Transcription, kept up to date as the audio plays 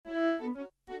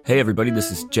Hey everybody,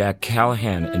 this is Jack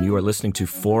Callahan, and you are listening to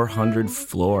 400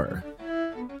 Floor.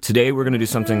 Today we're going to do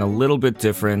something a little bit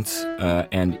different,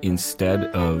 and instead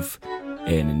of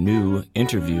a new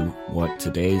interview, what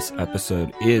today's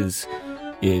episode is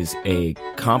a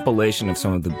compilation of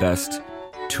some of the best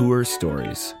tour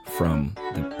stories from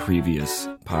the previous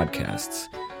podcasts,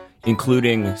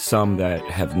 including some that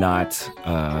have not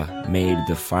made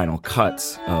the final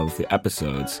cuts of the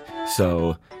episodes.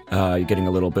 So you're getting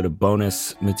a little bit of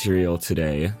bonus material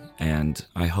today, and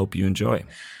I hope you enjoy.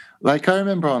 Like, I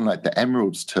remember on, like, the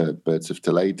Emeralds tour Birds of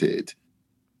Delay did,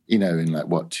 you know, in,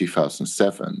 like,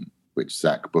 2007, which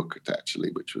Zach booked,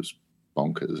 actually, which was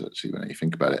bonkers, actually, when you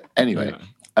think about it. Anyway,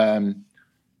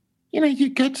 you know, you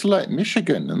get to, like,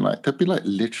 Michigan, and, like, there'd be, like,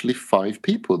 literally 5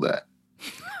 people there.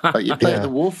 Like, you play at the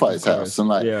Warfights house, and,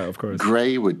 like,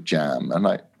 Grey would jam, and,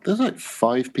 like, there's, like,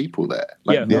 5 people there.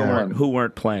 Like, who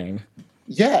weren't playing.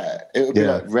 Yeah, it would be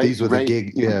like these were the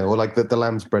gig, or like the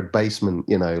Lamb's Bread basement,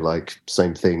 you know, like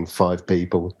same thing, 5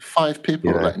 people. 5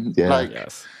 people,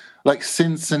 like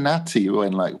Cincinnati,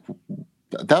 when like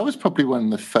that was probably one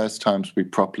of the first times we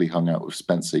properly hung out with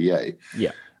Spencer Ye.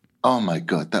 Yeah. Oh my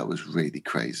God, that was really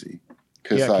crazy.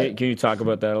 Yeah, like, can you talk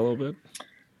about that a little bit?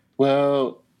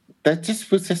 Well, there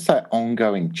just was this like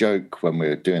ongoing joke when we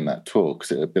were doing that tour,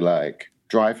 because it would be like,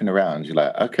 driving around, you're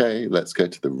like, okay, let's go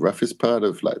to the roughest part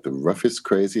of, like, the roughest,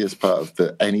 craziest part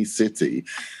of any city.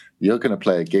 You're going to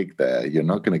play a gig there. You're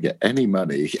not going to get any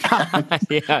money.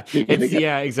 Exactly.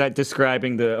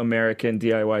 Describing the American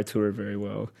DIY tour very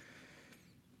well.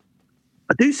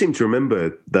 I do seem to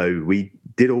remember, though, we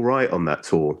did all right on that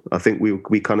tour. I think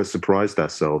we kind of surprised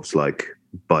ourselves, like,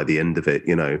 by the end of it,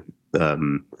 you know.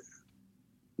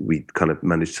 We kind of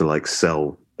managed to, like,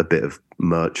 sell a bit of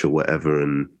merch or whatever,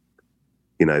 and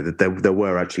you know, that there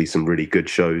were actually some really good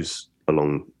shows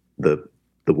along the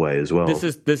way as well. This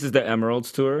is the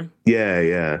Emeralds tour.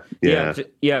 Yeah.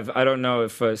 I don't know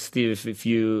if Steve, if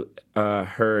you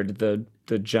heard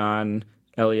the John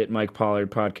Elliott, Mike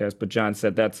Pollard podcast, but John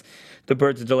said that's the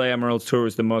Birds of Delay Emeralds tour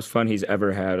was the most fun he's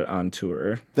ever had on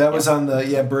tour. That was on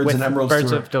the Birds and Emeralds Birds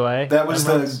tour. of Delay. That was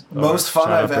the most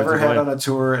fun I've ever had on a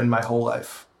tour in my whole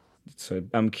life. So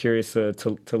I'm curious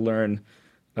to learn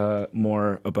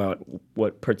more about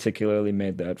what particularly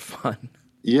made that fun.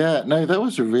 Yeah, no, that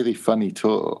was a really funny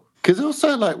tour. Because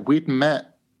also, like, we'd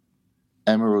met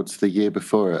Emeralds the year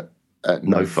before at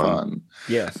No Fun.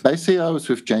 Yes. Basically, I was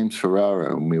with James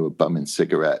Ferraro, and we were bumming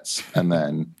cigarettes. And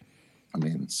then, I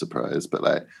mean, surprise, but,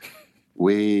 like,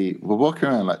 we were walking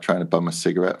around, like, trying to bum a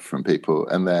cigarette from people.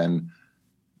 And then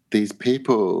these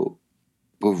people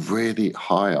were really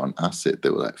high on acid.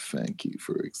 They were like, thank you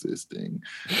for existing.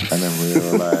 And then we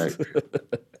were like,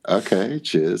 okay,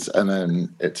 cheers. And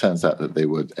then it turns out that they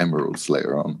were Emeralds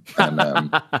later on. And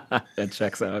that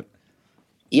checks out.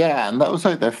 Yeah, and that was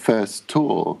like their first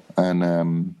tour.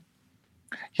 And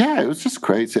it was just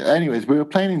crazy. Anyways, we were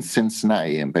playing in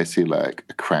Cincinnati and basically like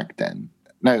a crack den.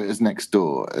 No, it was next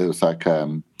door. It was like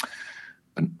an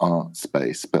art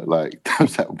space, but like there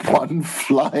was like one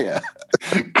flyer.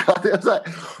 God, it was like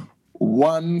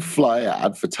one flyer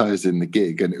advertising the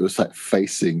gig, and it was like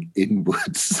facing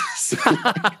inwards.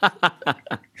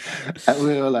 And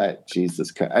we were like,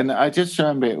 Jesus Christ. And I just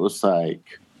remember it was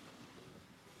like,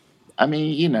 I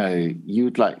mean, you know,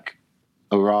 you'd like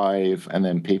arrive and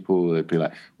then people would be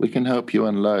like, we can help you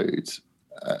unload.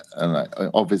 And like,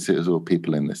 obviously it was all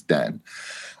people in this den.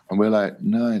 And we're like,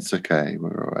 no, it's okay.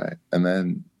 We're all right. And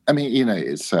then, I mean, you know,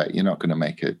 it's like, you're not going to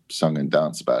make a song and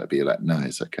dance about it, but you're like, no,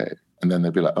 it's okay. And then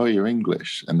they'll be like, oh, you're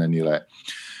English. And then you're like,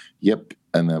 yep.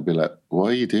 And they'll be like, what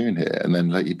are you doing here? And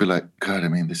then like, you'd be like, God, I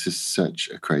mean, this is such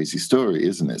a crazy story,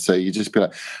 isn't it? So you just be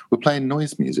like, we're playing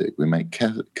noise music. We make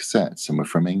cassettes and we're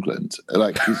from England.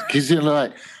 Like, because you're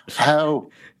like,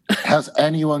 how's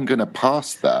anyone going to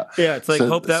pass that? Yeah, it's like,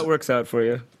 hope that works out for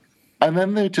you. And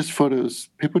then people just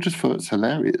thought it was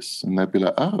hilarious. And they'd be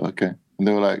like, oh, okay. And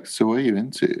they were like, so what are you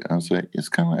into? And I was like, it's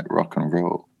kind of like rock and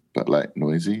roll, but like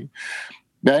noisy.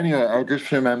 But anyway, I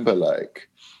just remember like,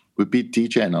 we'd be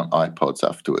DJing on iPods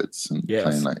afterwards and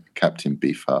playing like Captain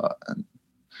Beefheart. And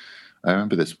I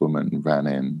remember this woman ran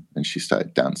in and she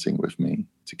started dancing with me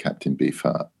to Captain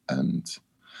Beefheart. And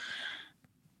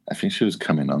I think she was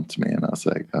coming on to me, and I was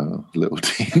like, oh, little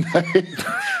teen,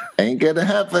 ain't gonna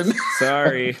happen.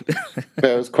 Sorry. But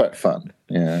it was quite fun.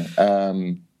 Yeah.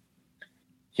 I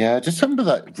just remember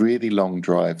like really long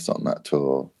drives on that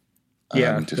tour.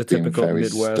 Just the typical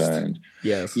Midwest. Stoned.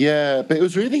 Yes. Yeah, but it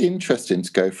was really interesting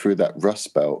to go through that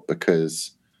Rust Belt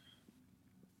because...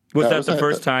 Was that the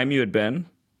first time you had been?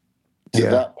 To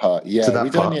that part, yeah. To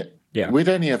that part. We'd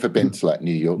only ever been to like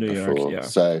New York before. Yeah.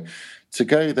 So to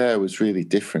go there was really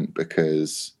different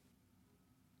because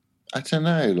I don't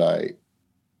know, like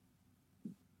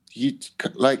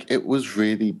it was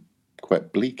really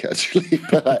quite bleak actually,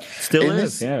 but like, Still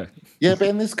is, yeah. Yeah, but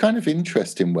in this kind of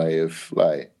interesting way of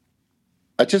like,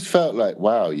 I just felt like,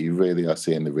 wow, you really are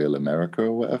seeing the real America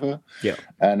or whatever. Yeah.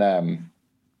 And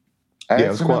it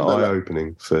was quite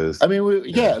eye-opening for... I mean,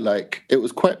 like, it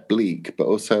was quite bleak, but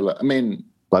also, like, I mean...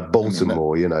 Like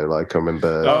Baltimore, you know, like I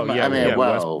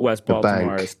remember... West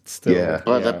Baltimore is still... Yeah.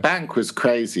 Well, the bank was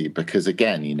crazy because,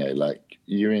 again, you know, like,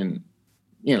 you're in...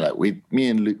 You know, like, me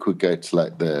and Luke would go to,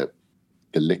 like, the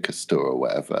liquor store or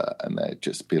whatever, and they'd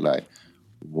just be like,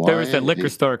 why... There was that liquor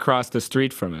store across the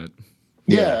street from it.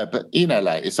 Yeah, but, you know,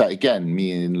 like, it's like, again,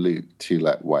 me and Luke, two,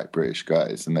 like, white British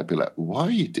guys, and they'd be like, what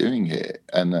are you doing here?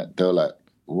 And they're like,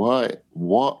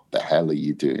 what the hell are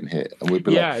you doing here? And we'd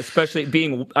be like... especially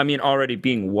already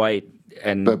being white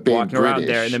and walking around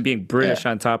there, and then being British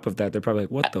on top of that, they're probably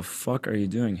like, what the fuck are you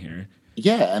doing here?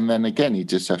 Yeah, and then, again, you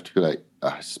just have to be like,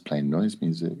 it's just playing noise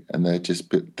music. And they're just...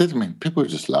 people would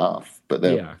just laugh, but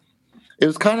it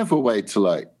was kind of a way to,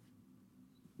 like,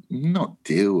 not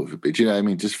deal with it, but you know what I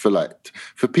mean? Just for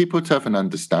people to have an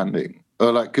understanding,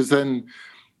 or like, because then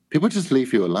people just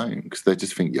leave you alone because they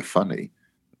just think you're funny.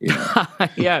 You know?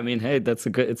 Yeah, I mean, hey, it's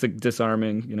a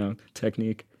disarming, you know,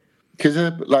 technique. Because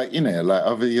like, you know, like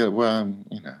well,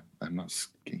 you know, I'm not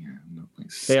scared.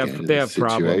 They have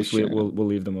problems. We'll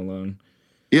leave them alone.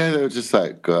 Yeah, they were just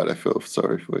like, God, I feel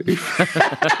sorry for you.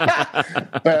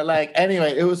 But like,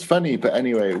 anyway, it was funny. But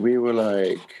anyway, we were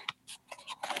like.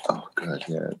 Oh God,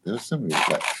 yeah. There was some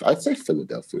like, I'd say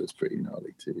Philadelphia was pretty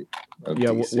gnarly too. Yeah,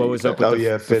 DC, what was up with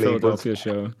the Philadelphia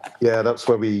show? Yeah, that's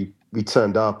where we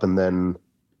turned up, and then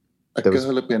a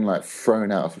girl had been like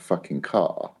thrown out of a fucking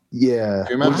car. Yeah,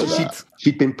 do you remember that?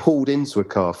 She'd been pulled into a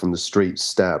car from the street,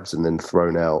 stabbed, and then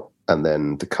thrown out, and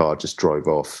then the car just drove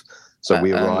off. So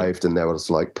we arrived, and there was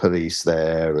like police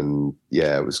there, and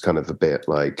yeah, it was kind of a bit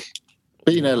like.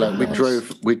 But you know, like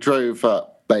we drove up.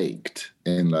 Baked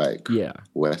in like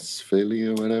West Philly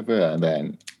or whatever, and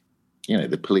then you know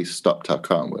the police stopped our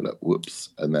car and we're like, whoops,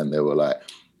 and then they were like,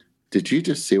 did you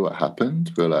just see what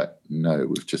happened? We're like, no,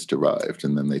 we've just arrived.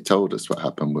 And then they told us what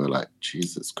happened. We're like,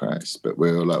 Jesus Christ. But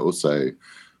we're like, also,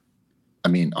 I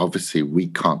mean, obviously we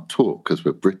can't talk because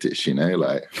we're British, you know,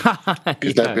 like,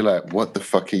 because they'd be like, what the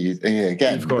fuck are you,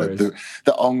 again,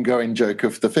 the ongoing joke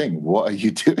of the thing, what are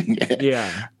you doing here?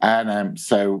 Yeah. And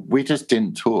so we just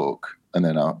didn't talk. And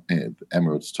then the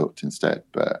Emeralds talked instead.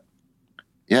 But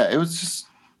yeah, it was just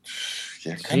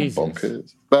kind of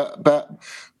bonkers. But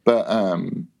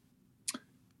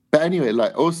anyway,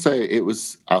 like also it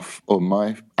was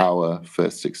our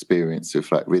first experience of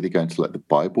like really going to like the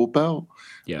Bible Belt.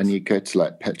 Yes. And you go to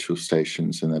like petrol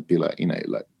stations and there'd be like, you know,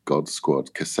 like God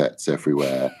Squad cassettes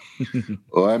everywhere.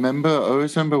 Or I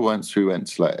always remember once we went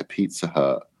to like a Pizza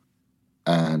Hut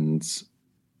and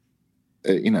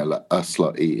you know, like us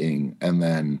lot eating, and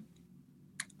then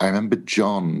I remember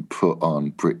John put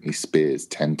on Britney Spears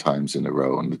 10 times in a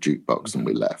row on the jukebox, and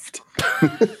we left.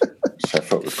 Which I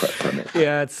thought was quite funny.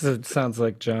 Yeah, it sounds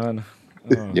like John.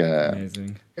 Oh, yeah,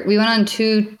 amazing. We went on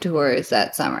 2 tours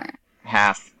that summer.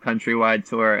 Half countrywide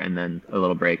tour, and then a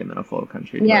little break, and then a full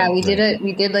country tour. Yeah, we did it.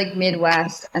 We did like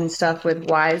Midwest and stuff with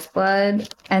Wise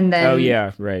Blood, and then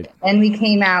And we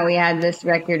came out. We had this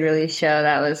record release show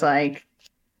that was like.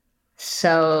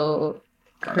 So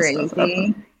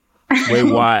crazy. Wait,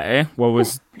 why? What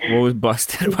was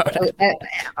busted about it?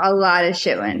 A lot of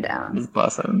shit went down. It's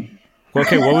busting.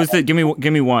 Okay, what was it? Give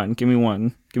me one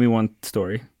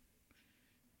story.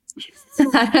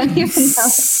 I don't even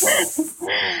know.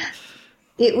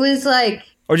 It was like.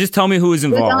 Or just tell me who was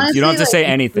involved. Honestly, you don't have to say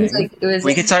anything.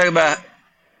 We could talk about.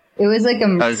 It was like a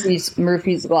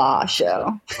Murphy's Law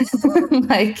show.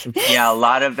 There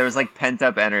was like pent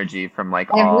up energy from like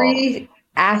every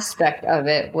aspect of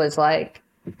it was like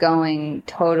going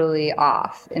totally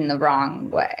off in the wrong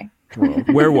way.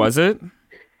 Where was it?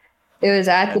 It was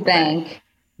at the bank.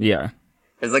 Yeah.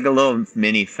 It was like a little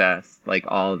mini fest. Like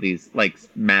all of these like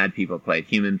mad people played.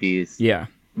 Human Beast. Yeah.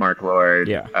 Mark Lord.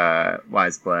 Yeah.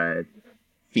 Wise Blood.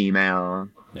 Female.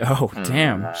 Oh,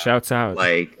 damn. Shouts out.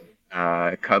 Like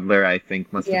Cuddler, I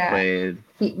think, must have played.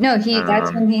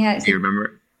 That's when he had. Do you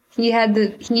remember? He had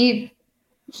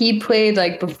he played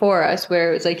like before us,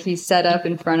 where it was like he set up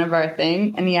in front of our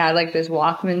thing, and he had like this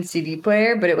Walkman CD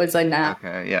player, but it was like not.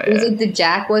 Okay, yeah. It was like the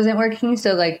jack wasn't working,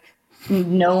 so like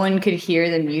no one could hear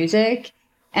the music,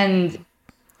 and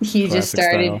he just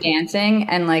started dancing,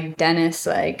 and like Dennis,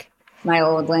 like my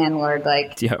old landlord,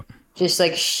 like just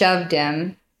like shoved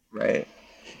him. Right.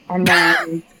 And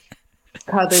then.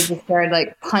 Cutler just started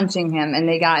like punching him, and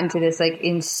they got into this like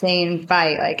insane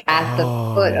fight like at the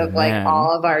foot of like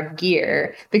all of our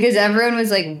gear because everyone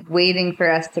was like waiting for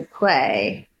us to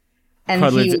play. And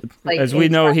Cutler, he was, like, as we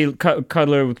know,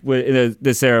 Cutler in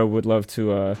this era would love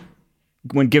to,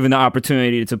 when given the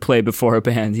opportunity to play before a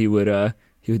band, he would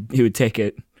take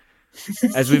it.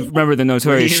 As we remember the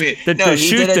notorious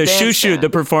the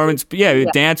performance. Yeah, he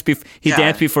danced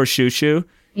before Shoo Shoo.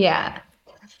 Yeah,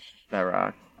 that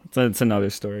rock. That's another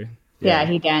story. Yeah,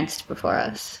 he danced before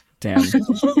us.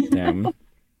 Damn.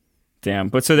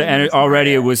 But so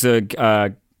already it was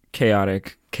a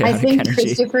chaotic I think energy.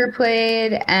 Christopher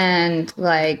played, and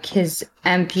like his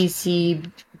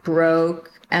MPC broke,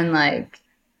 and like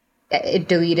it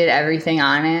deleted everything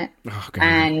on it. Oh, God.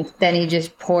 And then he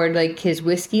just poured like his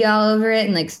whiskey all over it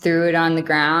and like threw it on the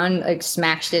ground, like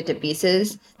smashed it to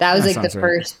pieces. That was like the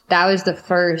first. Right. That was the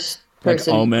first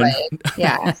person who played.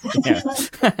 Yeah.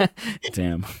 Yeah.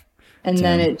 Damn. And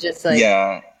then it just like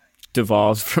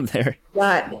devolves from there.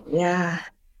 But yeah,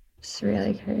 it's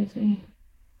really crazy.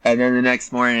 And then the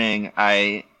next morning,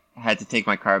 I had to take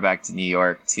my car back to New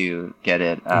York to get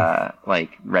it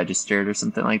like registered or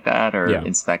something like that, or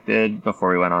inspected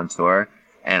before we went on tour.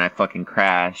 And I fucking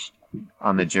crashed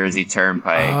on the Jersey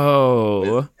Turnpike.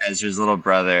 Oh, with Ezra's little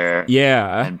brother.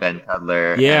 Yeah, and Ben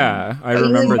Cutler. Yeah, I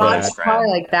remember that. The car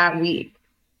like that week.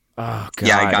 Oh God.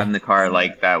 Yeah, I got in the car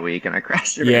like that week and I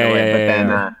crashed it right away. But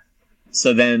then,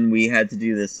 so then we had to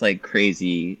do this like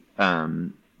crazy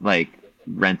like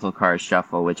rental car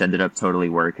shuffle, which ended up totally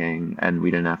working, and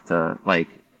we didn't have to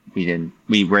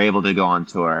we were able to go on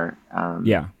tour.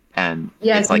 And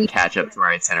it's like catch up to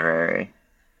our itinerary.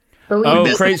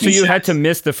 Crazy! So you had to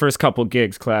miss the first couple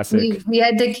gigs. Classic. We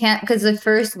had to because the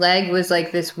first leg was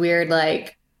like this weird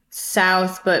like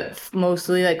South, but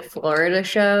mostly like Florida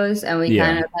shows, and we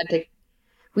kind of had to.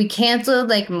 We canceled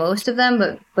like most of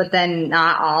them, but then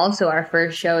not all. So our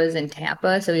first show is in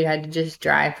Tampa, so we had to just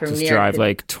drive from New York. Drive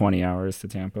like 20 hours to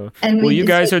Tampa. And you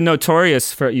guys are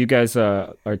notorious for you guys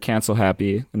are cancel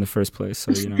happy in the first place,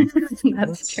 so you know.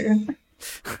 That's true.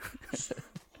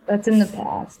 That's in the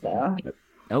past, though.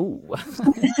 Oh.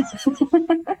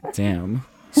 Damn.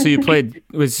 So you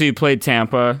played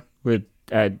Tampa with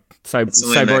at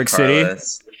Cyborg City.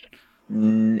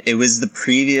 It was the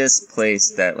previous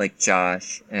place that like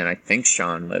Josh and I think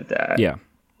Sean lived at. Yeah,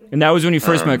 and that was when you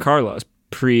first met Carlos,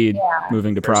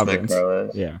 moving to Providence.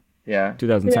 Yeah,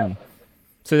 2010. Yeah.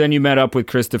 So then you met up with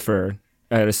Christopher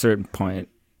at a certain point,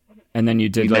 and then you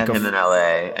did met him in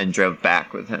LA and drove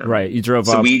back with him. Right, you drove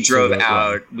up. So we drove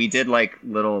out. We did like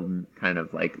little kind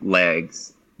of like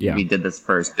legs. Yeah, we did this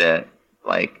first bit.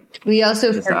 Like we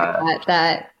also forgot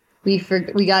that. We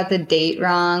got the date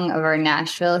wrong of our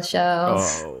Nashville show.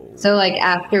 Oh. So like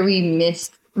after we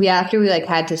like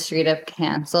had to straight up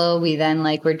cancel, we then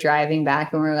like were driving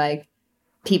back and we're like,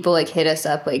 people like hit us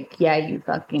up like, yeah, you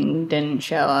fucking didn't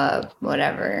show up,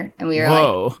 whatever. And we were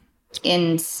like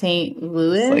in St.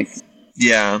 Louis.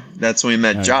 That's when we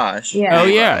met Josh. Yeah. Oh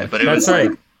yeah, but that's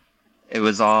right. It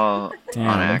was all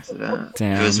on accident.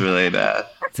 Damn. It was really bad.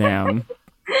 Damn.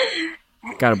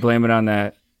 Gotta blame it on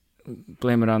that.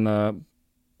 Blame it on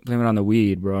the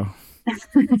weed, bro.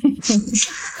 You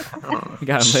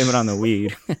gotta blame it on the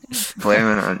weed. Blame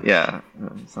it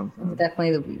on something.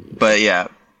 Definitely the weed. But yeah.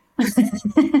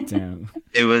 Damn.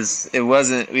 It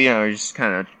wasn't, we're just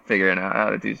kind of figuring out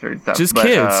how to do certain stuff. Just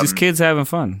kids having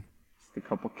fun. Just a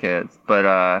couple kids.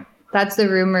 But that's the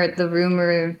rumor.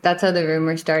 That's how the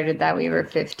rumor started, that we were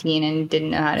 15 and didn't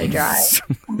know how to drive.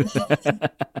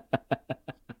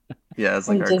 Yeah, it's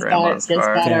like our grandma's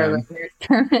car.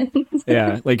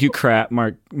 Yeah, like you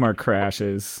Mark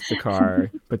crashes the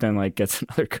car, but then like gets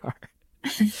another car.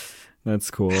 That's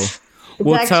cool. It's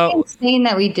actually insane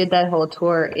that we did that whole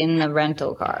tour in the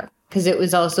rental car because it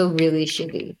was also really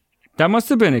shitty. That must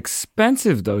have been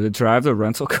expensive though to drive the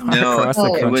rental car across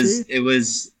the country.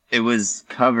 It was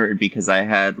covered because I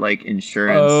had like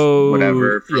insurance,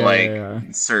 whatever, for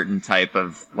certain type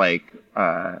of like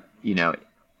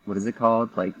what is it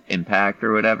called? Like impact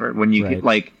or whatever. When you could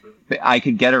like, I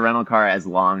could get a rental car as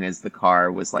long as the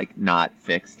car was like not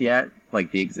fixed yet,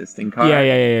 like the existing car.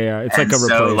 Yeah. It's like a replacement.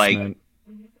 So like,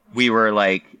 we were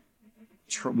like,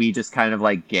 we just kind of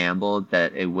like gambled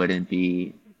that it wouldn't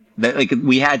be that like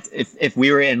we had if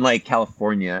we were in like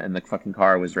California and the fucking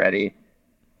car was ready,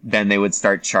 then they would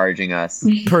start charging us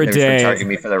per day. Charging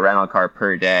me for the rental car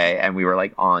per day, and we were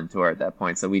like on tour at that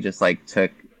point, so we just like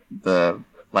took the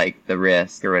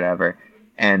risk or whatever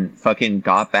and fucking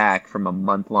got back from a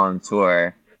month-long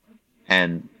tour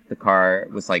and the car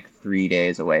was like 3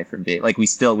 days away from being like we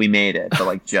made it, but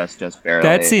like just barely.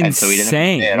 That's insane. And so we didn't have to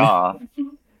pay at all.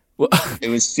 It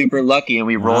was super lucky, and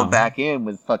we rolled back in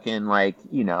with fucking like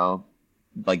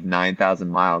 9,000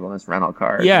 miles on this rental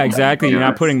car. Yeah, exactly. You're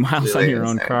not putting miles on your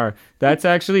own car. That's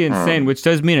actually insane, which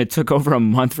does mean it took over a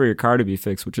month for your car to be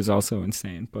fixed, which is also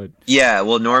insane. But yeah,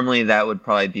 well, normally that would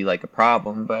probably be like a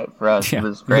problem, but for us, it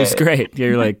was great. It was great.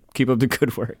 You're like, keep up the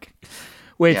good work.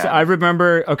 Wait, so I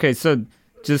remember. Okay, so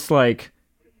just like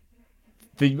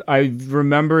I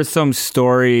remember some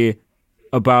story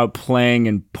about playing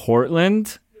in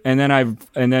Portland, and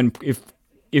then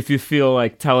if you feel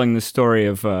like telling the story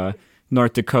of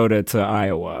North Dakota to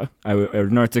Iowa, or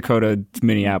North Dakota to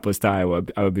Minneapolis to Iowa,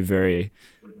 I would be very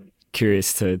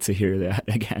curious to hear that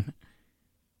again.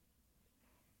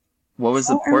 What was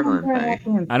the Portland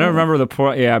thing? I don't remember the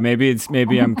Yeah, maybe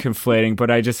I'm conflating,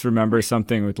 but I just remember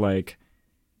something with like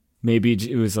maybe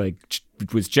it was like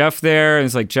was Jeff there? And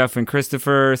it's like Jeff and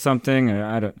Christopher or something.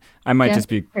 I might just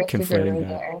be conflating that.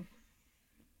 There.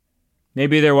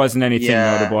 Maybe there wasn't anything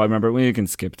notable. I remember. We can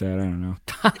skip that. I don't know.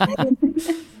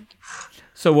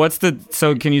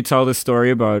 So can you tell the story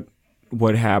about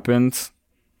what happened?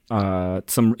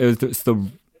 Some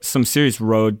serious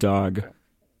road dog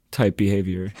type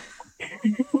behavior.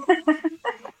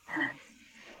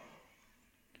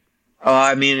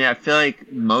 I mean, I feel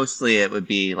like mostly it would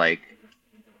be like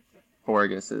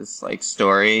Forgus's like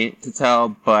story to tell,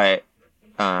 but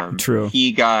true.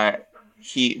 We got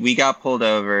pulled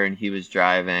over and he was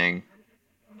driving,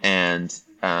 and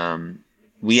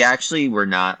we actually were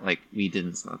not like, we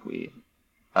didn't smoke weed.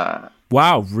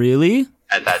 Wow, really?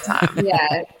 At that time.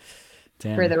 Yeah.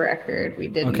 Damn. For the record, we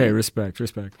didn't. Okay, respect.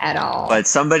 At all. But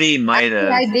somebody might have.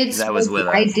 That was with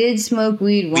us. I did smoke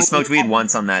weed once. We smoked weed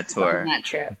once on that tour. On that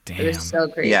trip. Damn. It was so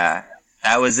great. Yeah.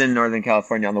 That was in Northern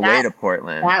California on the way to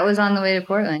Portland. That was on the way to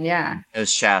Portland, yeah. It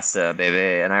was Shasta,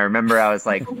 baby. And I remember I was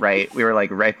like, we were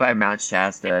like right by Mount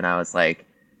Shasta, and I was like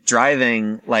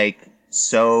driving like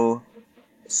so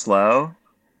slow.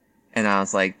 And I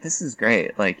was like, this is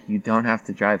great. Like, you don't have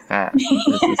to drive fast.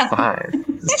 This is fine.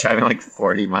 Just driving like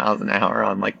 40 miles an hour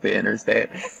on like the interstate.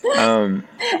 And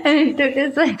it took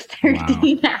us like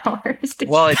 13 hours.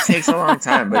 Well, it takes a long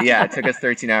time. But yeah, it took us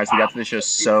 13 hours. We got to the show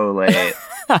so late.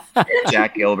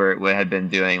 Jack Gilbert had been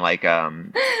doing like,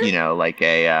 like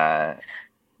a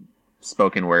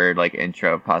spoken word like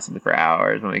intro possibly for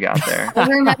hours when we got there. I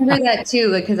remember that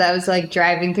too, because I was like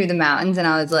driving through the mountains and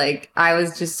I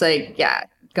was just like,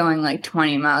 going like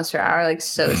 20 miles per hour, like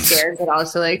so scared, but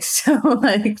also like so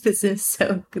like this is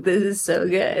so good.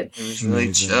 It was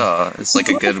really chill. It's like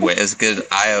a good way. It's a good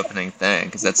eye-opening thing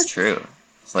because that's true.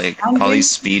 It's like all these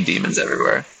speed demons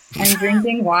everywhere. I'm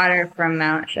drinking water from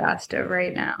Mount Shasta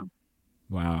right now.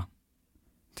 Wow.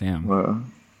 Damn. Whoa.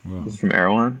 It's from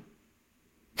Erewhon?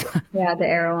 Yeah, the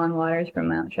Erewhon water is from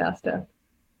Mount Shasta.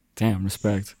 Damn,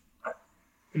 respect.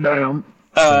 Damn.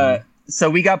 So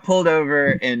we got pulled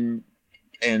over in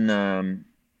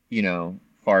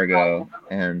Fargo,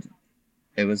 and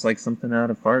it was like something out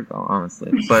of Fargo,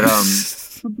 honestly. But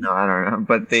no, I don't know.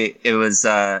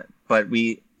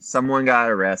 But someone got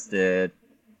arrested.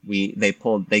 They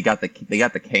got the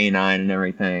K9 and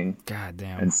everything. God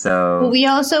damn. And so we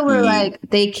also were like,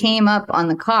 they came up on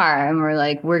the car and were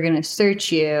like, we're gonna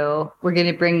search you. We're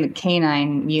gonna bring the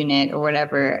K9 unit or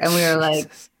whatever. And we were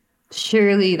like,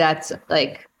 surely that's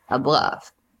like a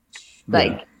bluff.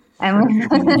 Like, and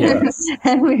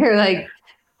we were like,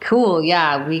 cool,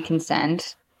 yeah, we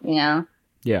consent, Yeah.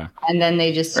 And then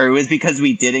they just... Or it was because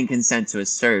we didn't consent to a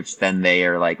search, then they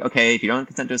are like, okay, if you don't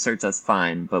consent to a search, that's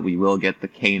fine, but we will get the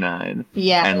K9.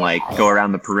 Yeah. And go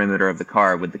around the perimeter of the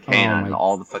car with the K9 and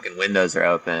all the fucking windows are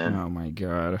open. Oh my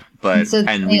God. But,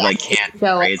 and we can't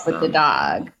raise them. With the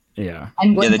dog. Yeah.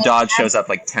 And the dog shows up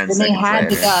 10 seconds later. When they had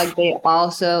the dog, they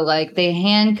also they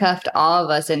handcuffed all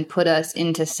of us and put us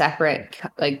into separate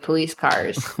police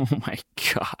cars. Oh my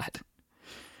God.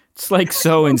 It's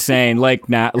so insane.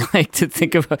 To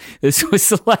think about this was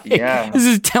this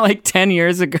is 10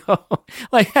 years ago.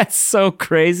 That's so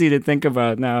crazy to think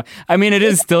about now. I mean,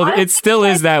 it still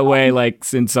is that way.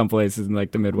 In some places in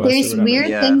the Midwest. There's weird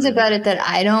things about it that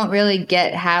I don't really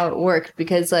get how it worked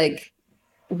because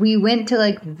we went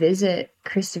to visit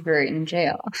Christopher in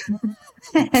jail.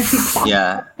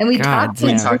 And we talked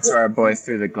to our boy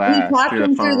through the glass. We talked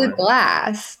him through the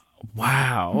glass.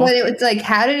 Wow. But it was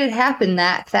how did it happen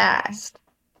that fast?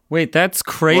 Wait, that's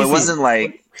crazy. Well, it wasn't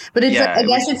But it's I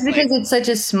guess it's because it's such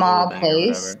a small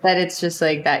place that it's just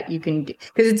that you can do.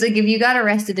 Because it's if you got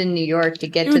arrested in New York to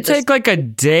get it would take a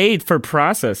day for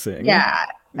processing. Yeah.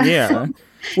 Yeah.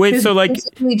 Wait, so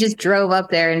we just drove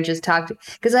up there and just talked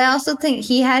because I also think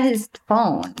he had his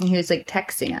phone and he was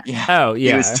texting us. Yeah. Oh,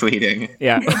 yeah. He was tweeting.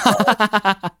 Yeah.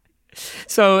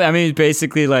 So, I mean,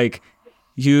 basically, like,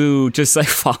 you just, like,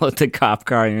 followed the cop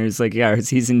car, and you're just like, yeah,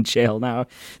 he's in jail now.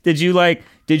 Did you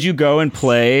go and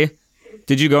play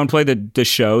the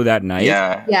show that night?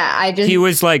 Yeah. Yeah, he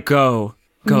was like, go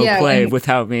play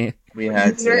without me. We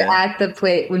had to. We were at the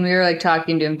plate when we were, like,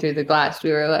 talking to him through the glass.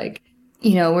 We were like,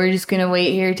 you know, we're just going to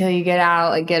wait here till you get out,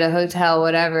 like, get a hotel,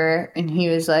 whatever. And he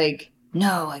was like,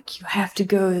 no, like, you have to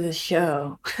go to the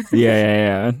show.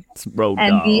 Yeah. It's road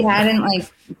and dog.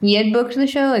 he had booked the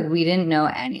show, like, we didn't know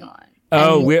anyone.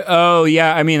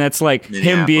 Yeah. I mean, that's like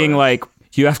him being like,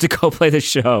 you have to go play the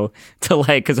show to,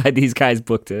 like, because these guys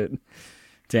booked it.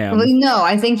 Damn. Well, no,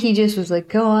 I think he just was like,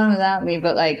 go on without me.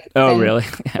 But, like, really?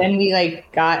 Then we,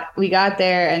 like, got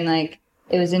there, and, like,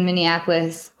 it was in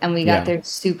Minneapolis, and we got there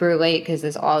super late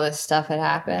because all this stuff had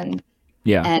happened.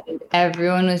 Yeah. And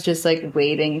everyone was just, like,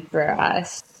 waiting for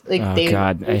us. Like, I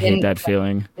hate that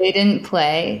feeling. They didn't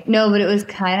play. No, but it was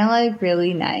kind of, like,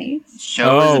 really nice.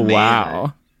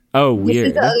 Wow. Oh, weird. This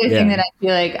is the other thing that I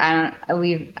feel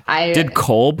like Did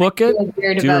Cole book it?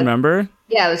 Do you remember?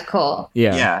 Yeah, it was Cole.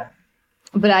 Yeah.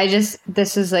 But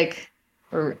this is like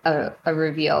a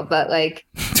reveal, but, like,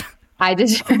 I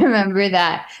just remember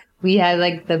that we had,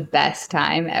 like, the best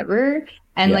time ever,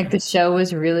 and like the show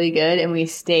was really good, and we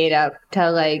stayed up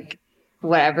till, like,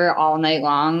 whatever all night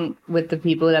long with the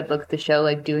people that booked the show,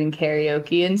 like, doing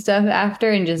karaoke and stuff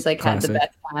after, and just, like, had the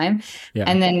best time. Yeah.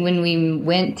 And then when we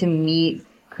went to meet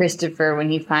Christopher, when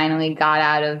he finally got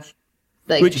out of,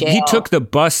 like, jail, he took the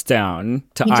bus down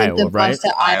to Iowa, right?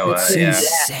 Iowa,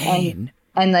 insane.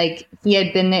 And like, he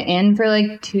had been in for,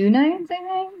 like, 2 nights, I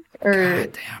think.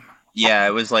 God damn. Yeah,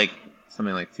 it was like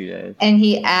something like 2 days. And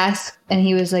he asked, and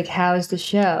he was like, "How was the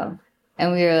show?"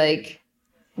 And we were like,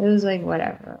 "It was like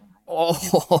whatever." Oh,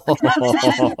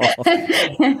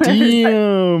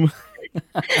 damn.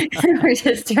 We're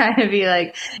just trying to be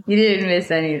like, you didn't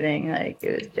miss anything. Like,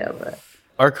 it was chill, but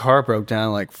our car broke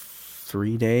down like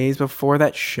 3 days before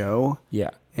that show. Yeah.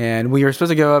 And we were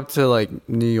supposed to go up to, like,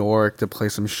 New York to play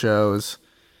some shows.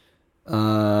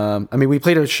 I mean, we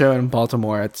played a show in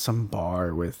Baltimore at some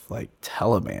bar with, like,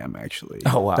 Telebam, actually.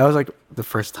 Oh, wow. That was, like, the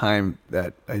first time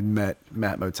that I met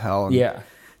Matt Motel. And yeah.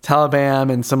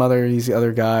 Telebam and these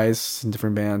other guys in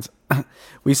different bands.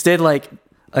 We stayed, like,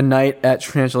 a night at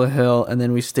Tarantula Hill, and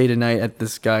then we stayed a night at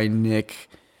this guy, Nick,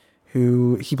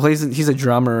 who he's a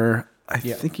drummer. I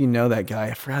think you know that guy.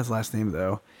 I forgot his last name,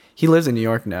 though. He lives in New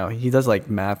York now. He does, like,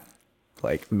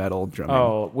 metal drumming.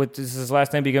 Oh, does his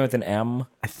last name begin with an M?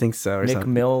 I think so. Or Nick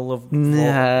something. Mill of...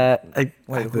 Nah, I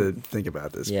have to think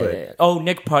about this. Yeah. Oh,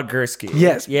 Nick Podgorski.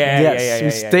 Yes. Yeah. We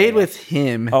stayed with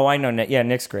him. Oh, I know Nick. Yeah,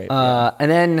 Nick's great.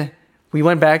 And then we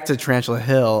went back to Tarantula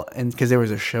Hill because there was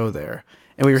a show there.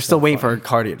 And we were still waiting for our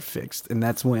car to get fixed. And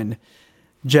that's when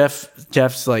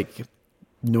Jeff's, like,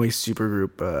 noise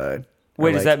supergroup...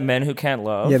 Wait, is that Men Who Can't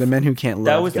Love? Yeah, the Men Who Can't Love.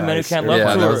 That was the Men Who Can't Love.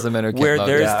 Yeah, that was the Men Who Can't where Love.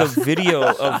 Where Yeah. there's the video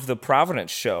of the Providence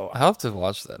show. I'll have to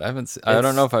watch that. I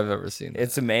don't know if I've ever seen that.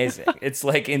 It's amazing. It's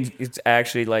like it's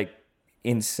actually, like,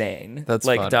 insane. That's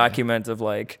like funny. document of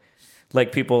like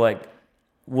people, like,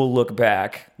 will look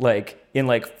back, like, in,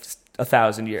 like,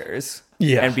 1,000 years,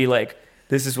 and be like,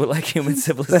 this is what, like, human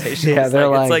civilization is they're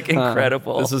like. It's, like, huh.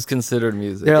 incredible. This is considered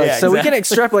music. They're like, Yeah, so we can exactly.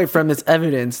 extrapolate from this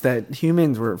evidence that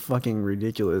humans were fucking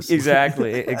ridiculous.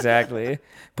 Exactly.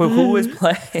 But who was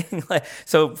playing? Like,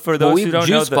 so for those who don't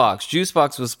know,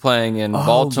 Juicebox was playing in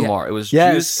Baltimore. It was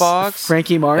Yes. Juicebox.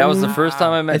 Frankie Martin. That was the first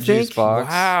time I met think. Juicebox.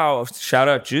 wow, shout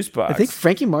out Juicebox. I think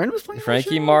Frankie Martin was playing. on the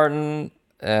Frankie show? Martin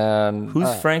and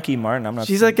Who's Frankie Martin? I'm not.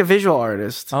 She's like a visual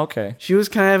artist. okay. She was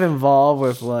kind of involved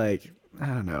with, like, I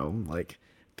don't know, like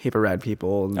Paper Rad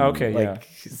people. And, Okay, like,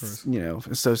 you know,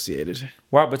 associated.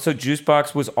 Wow, but so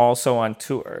Juicebox was also on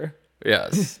tour.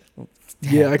 yes.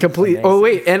 Yeah, I completely. Oh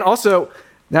wait, and also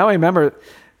now I remember,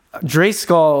 Dre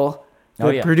Skull,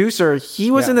 the producer. He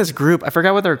was in this group. I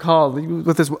forgot what they're called.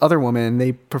 With this other woman, and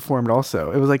they performed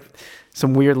also. It was like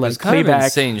some weird, like, It's kind of an playback,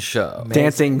 insane show.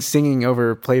 dancing, singing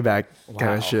over playback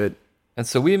kind of shit. And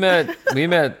so we met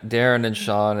Darren and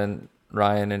Sean and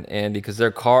Ryan and Andy because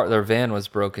their van was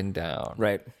broken down.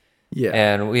 Right. Yeah,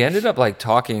 And we ended up, like,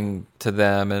 talking to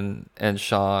them and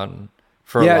Sean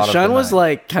for a lot of Sean the was night.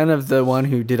 like kind of the one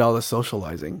who did all the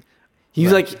socializing. He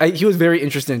was he was very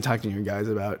interested in talking to you guys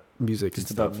about music and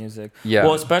stuff. About music. Yeah.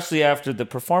 Well, especially after the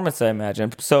performance, I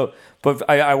imagine. So, but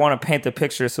I want to paint the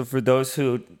picture. So for those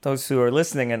who are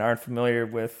listening and aren't familiar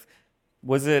with,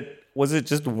 was it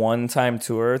just one time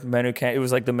tour? It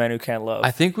was like the Men Who Can't Love.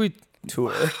 I think we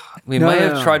tour. might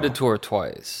have tried to tour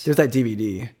twice. There's that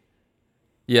DVD.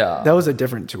 Yeah. That was a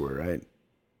different tour, right?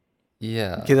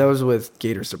 Yeah. Okay, that was with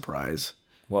Gator Surprise.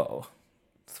 Whoa.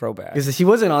 Throwback. Because he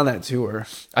wasn't on that tour.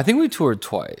 I think we toured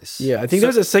twice. Yeah, I think there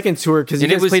was a second tour because you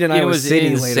guys played in Iowa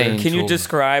City later. Can you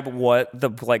describe what the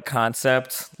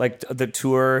concept, like the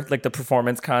tour, like the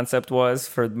performance concept was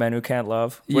for Men Who Can't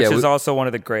Love, which is also one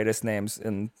of the greatest names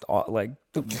in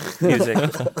music.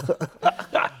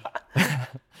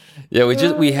 Yeah,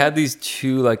 we had these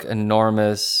two like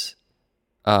enormous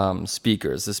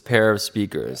speakers, this pair of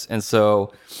speakers, and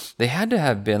so they had to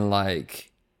have been like.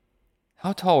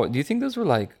 How tall? Do you think those were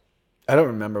like? I don't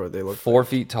remember what they looked. 4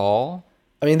 feet tall.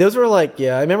 I mean, those were like,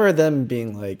 yeah, I remember them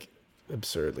being like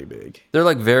absurdly big. They're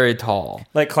like very tall,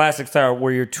 like classic style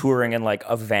where you're touring in like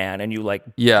a van and you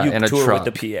and tour a truck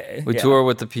with the PA. We tour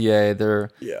with the PA.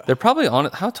 They're probably on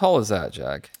it. How tall is that,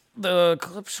 Jack? The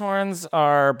Klipschorns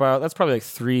are that's probably like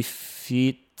 3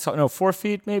 feet. 4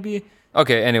 feet maybe.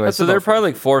 Okay. Anyway, so they're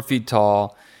probably like 4 feet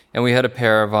tall, and we had a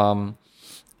pair of them.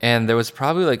 And there was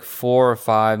probably like 4 or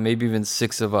 5, maybe even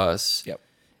 6 of us. Yep.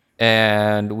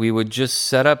 And we would just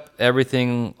set up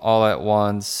everything all at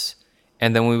once.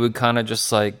 And then we would kind of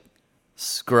just like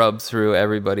scrub through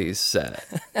everybody's set.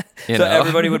 So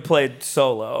everybody would play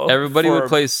solo. Everybody would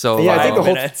play solo. Yeah, I think the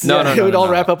whole no, it would all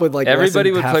wrap up with like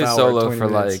everybody would play solo for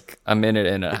minutes. like a minute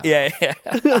and a half. Yeah.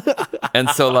 And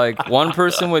so like one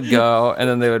person would go and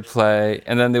then they would play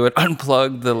and then they would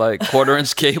unplug the like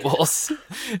 1/4-inch cables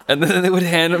and then they would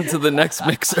hand them to the next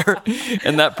mixer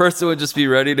and that person would just be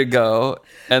ready to go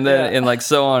and then and like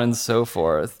so on and so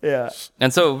forth. Yeah.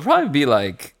 And so it would probably be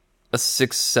like a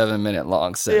 6-7 minute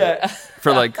long set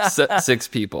for like 6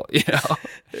 people, you know.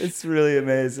 It's really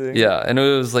amazing. Yeah, and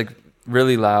it was like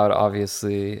really loud,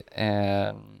 obviously,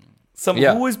 and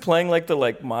who was playing like the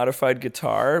like modified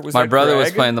guitar? My brother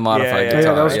was playing the modified guitar.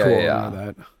 Yeah, that was cool.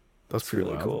 Yeah. That's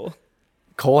really cool.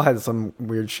 Cole had some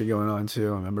weird shit going on too.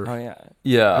 I remember. Oh yeah.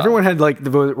 Yeah. Everyone had like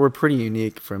were pretty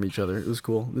unique from each other. It was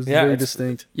cool. It was very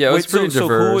distinct. Yeah, it was pretty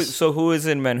diverse. So who is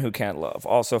in Men Who Can't Love?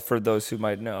 Also, for those who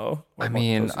might know. I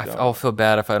mean, I'll feel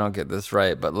bad if I don't get this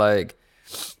right, but like,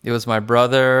 it was my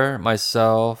brother,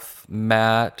 myself,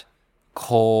 Matt,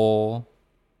 Cole,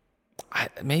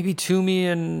 maybe Toomey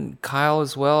and Kyle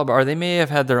as well. Or they may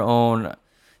have had their own.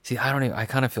 See, I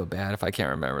kind of feel bad if I can't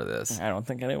remember this. I don't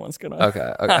think anyone's gonna.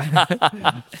 Okay.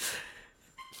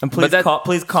 And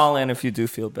please call in if you do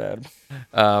feel bad.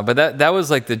 But that was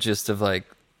like the gist of like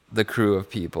the crew of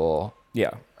people.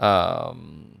 Yeah.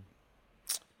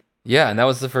 Yeah, and that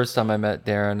was the first time I met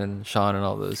Darren and Sean and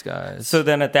all those guys. So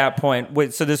then at that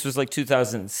point, so this was like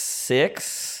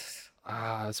 2006?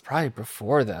 It's probably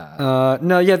before that.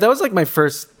 No, yeah, that was like my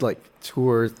first like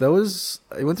tour.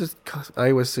 I went to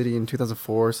Iowa City in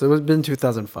 2004, so it was been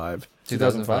 2005.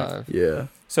 2005. Yeah.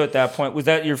 So at that point, was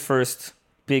that your first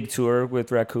big tour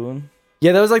with Raccoon?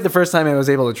 Yeah, that was like the first time I was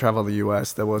able to travel the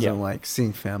U.S. that wasn't like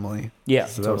seeing family. Yeah,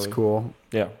 so that was cool.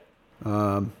 Yeah.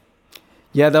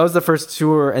 Yeah, that was the first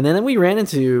tour, and then we ran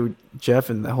into Jeff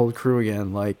and the whole crew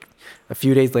again, like a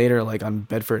few days later, like on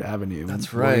Bedford Avenue.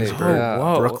 That's right.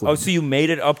 Whoa. Brooklyn. Oh, so you made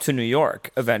it up to New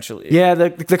York eventually? Yeah,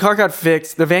 the car got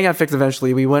fixed. The van got fixed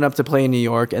eventually. We went up to play in New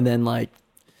York, and then like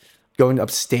going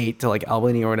upstate to like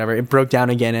Albany or whatever, it broke down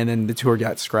again, and then the tour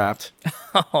got scrapped.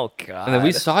 Oh god! And then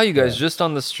we saw you guys just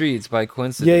on the streets by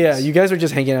coincidence. Yeah. You guys were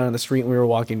just hanging out on the street, and we were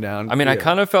walking down. I mean, I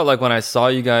kind of felt like when I saw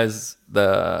you guys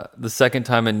the second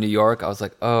time in New York, I was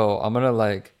like, oh, I'm gonna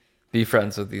like be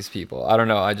friends with these people. I don't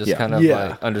know. I just kind of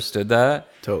like understood that.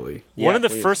 Totally. One of the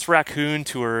first Raccoon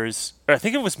tours, or I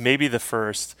think it was maybe the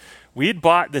first, we had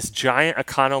bought this giant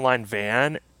Econoline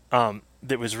van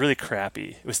that was really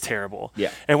crappy. It was terrible. Yeah.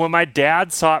 And when my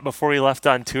dad saw it before we left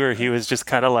on tour, he was just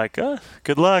kind of like,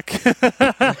 good luck.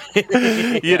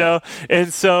 You know?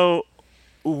 And so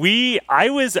I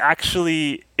was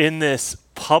actually in this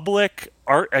public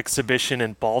art exhibition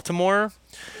in Baltimore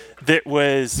that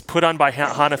was put on by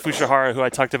Hana Fushihara, who I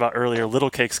talked about earlier, Little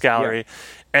Cakes Gallery. Yeah.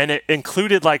 And it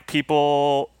included like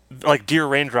people, like Dear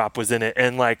Raindrop was in it,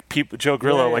 and like Joe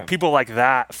Grillo, like people like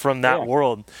that from that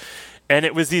world. And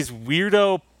it was these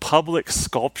weirdo public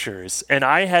sculptures. And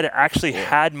I had actually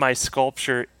had my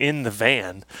sculpture in the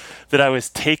van that I was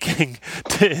taking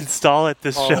to install at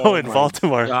this show in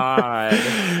Baltimore. God.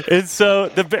 And so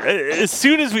as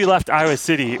soon as we left Iowa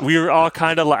City, we were all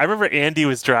kind of like, I remember Andy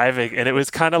was driving, and it was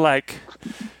kind of like,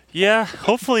 yeah,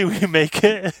 hopefully we make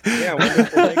it. Yeah,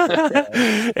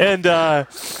 we'll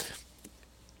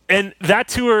and that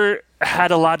tour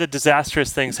had a lot of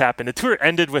disastrous things happen. The tour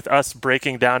ended with us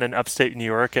breaking down in upstate New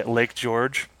York at Lake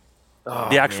George.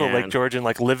 The actual Lake George, and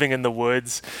like living in the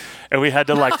woods, and we had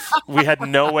to like we had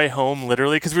no way home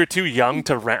literally because we were too young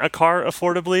to rent a car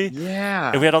affordably.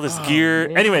 Yeah, and we had all this gear.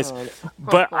 Man. Anyways,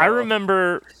 but I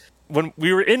remember when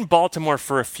we were in Baltimore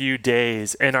for a few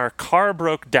days, and our car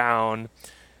broke down.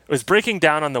 It was breaking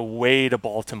down on the way to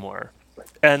Baltimore,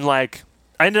 and like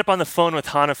I ended up on the phone with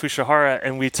Hana Fushihara,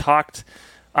 and we talked.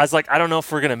 I was like, I don't know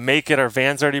if we're gonna make it. Our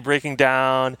van's already breaking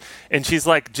down, and she's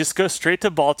like, just go straight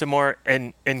to Baltimore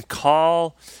and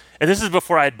call. And this is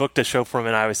before I had booked a show for him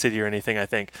in Iowa City or anything. I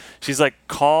think she's like,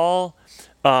 call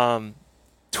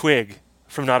Twig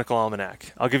from Nautical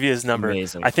Almanac. I'll give you his number.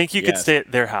 Amazing. I think you could stay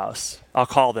at their house. I'll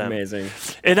call them. Amazing.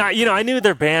 And I knew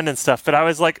their band and stuff, but I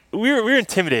was like, we were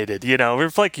intimidated. We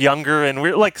were like younger, and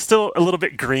we were like still a little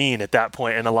bit green at that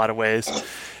point in a lot of ways.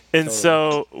 And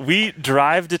so we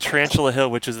drive to Tarantula Hill,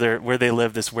 which is where they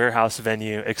live, this warehouse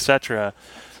venue, etc.,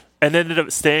 and ended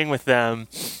up staying with them.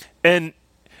 And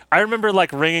I remember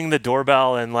like ringing the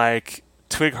doorbell and like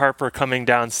Twig Harper coming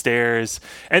downstairs,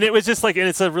 and it was just like, and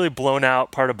it's a really blown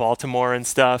out part of Baltimore and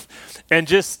stuff, and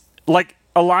just like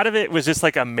a lot of it was just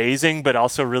like amazing, but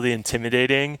also really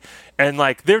intimidating. And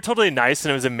like they were totally nice,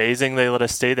 and it was amazing they let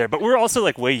us stay there. But we were also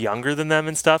like way younger than them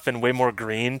and stuff, and way more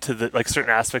green to the like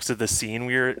certain aspects of the scene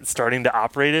we were starting to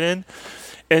operate it in.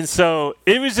 And so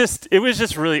it was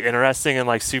just really interesting and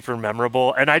like super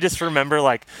memorable. And I just remember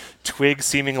like Twig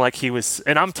seeming like he was,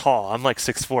 and I'm tall, I'm like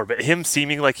 6'4", but him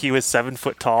seeming like he was 7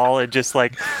 foot tall, and just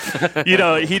like,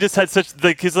 he just had such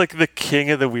like, he's like the king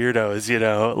of the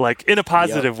weirdos, like in a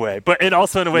positive way, and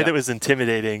also in a way that was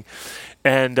intimidating.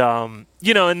 And, and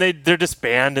they're just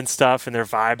band and stuff, and their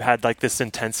vibe had like this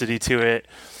intensity to it.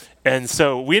 And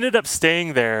so we ended up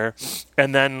staying there,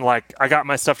 and then like I got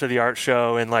my stuff to the art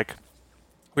show, and like,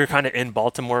 we were kind of in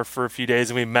Baltimore for a few days,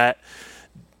 and we met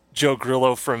Joe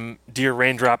Grillo from Dear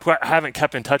Raindrop, who I haven't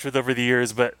kept in touch with over the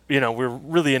years, but, we're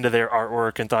really into their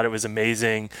artwork and thought it was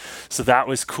amazing. So that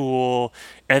was cool.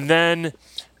 And then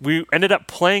we ended up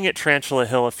playing at Tarantula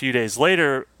Hill a few days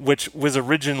later, which was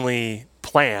originally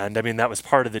planned. I mean, that was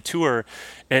part of the tour.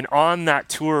 And on that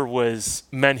tour was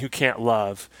Men Who Can't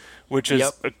Love, which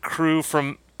is a crew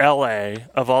from L.A.,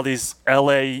 of all these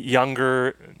L.A.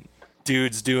 younger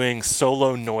dudes doing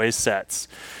solo noise sets.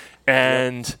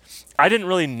 And I didn't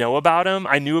really know about them.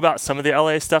 I knew about some of the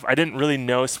LA stuff. I didn't really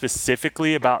know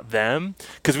specifically about them,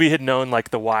 because we had known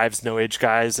like the Wives No Age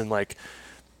guys, and like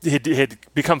had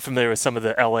become familiar with some of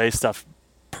the LA stuff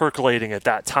percolating at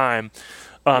that time.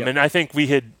 And I think we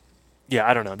had,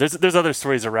 I don't know. There's other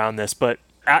stories around this, but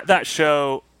at that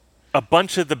show, a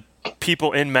bunch of the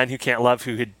people in Men Who Can't Love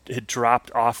who had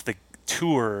dropped off the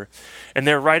tour, and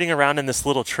they're riding around in this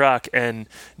little truck, and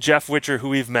Jeff Witcher, who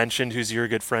we've mentioned, who's your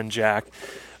good friend Jack,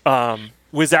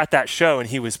 was at that show, and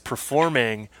he was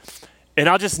performing, and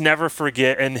I'll just never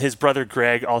forget. And his brother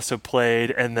Greg also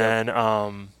played, and then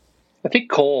I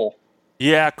think Cole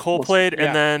played,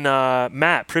 and then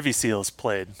Matt Privy Seals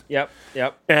played. Yep.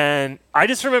 And I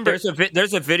just remember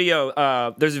there's a video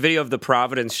of the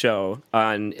Providence show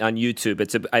on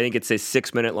YouTube. I think it's a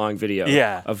 6-minute long video.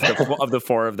 Of the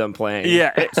four of them playing.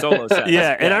 Solo sets.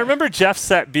 And I remember Jeff's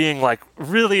set being like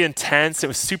really intense. It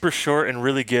was super short and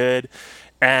really good.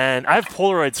 And I have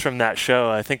Polaroids from that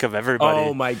show, I think, of everybody.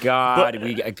 Oh my God,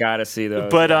 we gotta see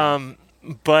those.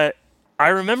 But I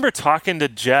remember talking to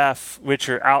Jeff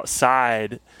Witcher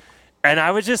outside, and I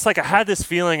was just like, I had this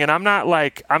feeling, and I'm not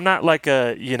like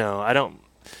a, I don't,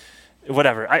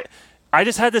 whatever. I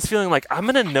just had this feeling like I'm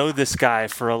going to know this guy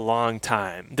for a long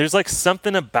time. There's like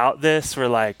something about this where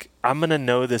like, I'm going to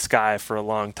know this guy for a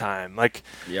long time. Like,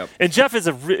 and Jeff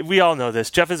is we all know this.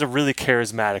 Jeff is a really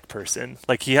charismatic person.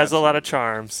 Like he has a lot of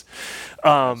charms.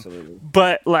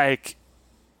 But like,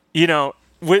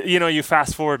 you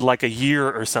fast forward like a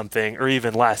year or something, or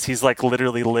even less, he's like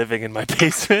literally living in my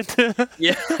basement. In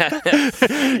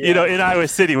Iowa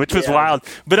City, which was wild.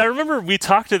 But I remember we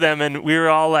talked to them, and we were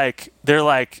all like,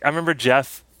 I remember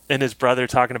Jeff and his brother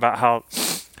talking about how,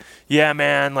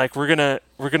 man, like we're gonna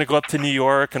go up to New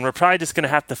York, and we're probably just gonna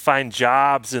have to find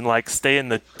jobs and like stay in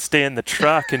the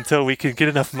truck until we can get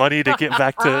enough money to get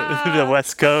back to the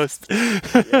West Coast.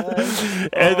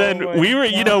 And then we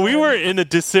were in a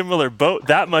dissimilar boat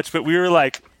that much, but we were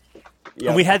like,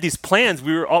 and we had these plans.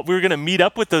 We were going to meet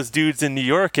up with those dudes in New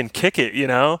York and kick it,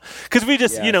 because we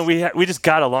just, we just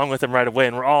got along with them right away,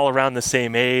 and we're all around the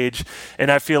same age.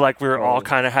 And I feel like we were all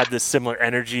kind of had this similar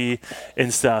energy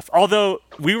and stuff. Although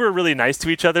we were really nice to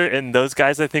each other, and those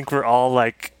guys, I think, were all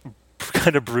like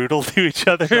kind of brutal to each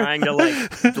other, trying to like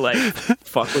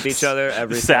fuck with each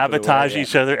other, sabotage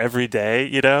each other every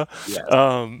day,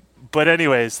 But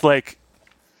anyways, like,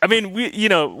 I mean, we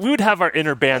would have our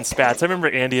inner band spats. I remember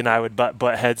Andy and I would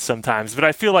butt heads sometimes, but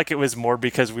I feel like it was more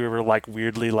because we were like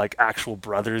weirdly like actual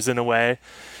brothers in a way,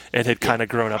 and had kind of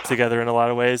grown up together in a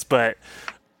lot of ways. But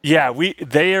Yeah,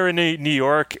 they are in New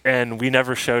York, and we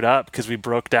never showed up because we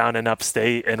broke down in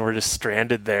upstate, and we're just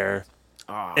stranded there.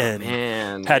 Oh, and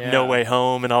man. Had no way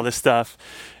home and all this stuff.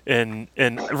 And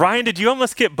Ryan, did you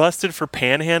almost get busted for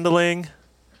panhandling?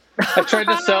 I tried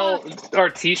to sell our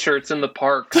T-shirts in the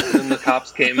park, and the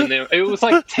cops came, and it was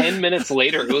like 10 minutes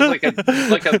later. It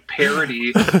was like a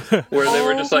parody where they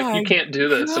were just like, "You can't do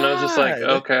this," and I was just like,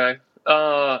 "Okay."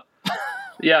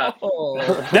 Yeah.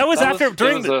 That was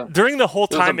during the whole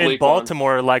time in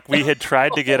Baltimore, one. Like we had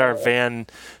tried to get our van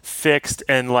fixed,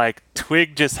 and like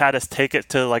Twig just had us take it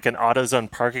to like an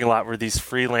AutoZone parking lot where these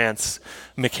freelance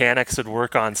mechanics would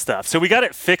work on stuff. So we got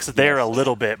it fixed there a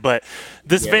little bit, but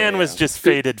this van was just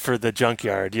fated for the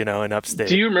junkyard, in upstate.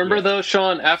 Do you remember though,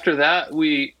 Sean, after that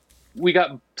we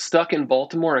got stuck in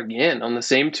Baltimore again on the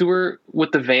same tour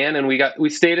with the van, and we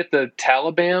stayed at the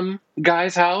Taliban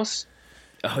guy's house.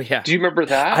 Oh, yeah. Do you remember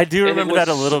that? I do remember that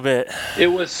a little bit. It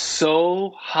was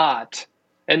so hot,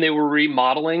 and they were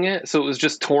remodeling it, so it was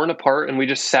just torn apart, and we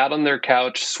just sat on their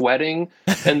couch sweating.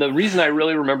 And the reason I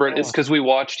really remember it is because we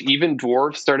watched Even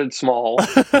Dwarves Started Small,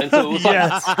 and so it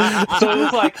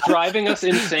was like driving us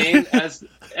insane.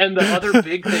 And the other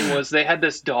big thing was they had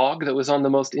this dog that was on the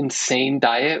most insane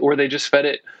diet where they just fed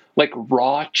it like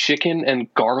raw chicken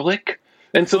and garlic.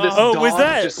 And so this dog was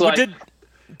that? Just like...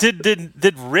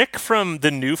 Did Rick from the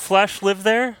New Flesh live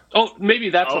there? Oh, maybe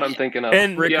that's what I'm thinking of.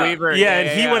 And Rick Weaver. Yeah,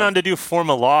 and he went on to do Form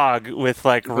a Log with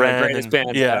like Ren. Greatest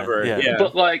band ever. Yeah.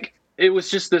 But like, it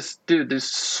was just this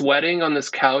sweating on this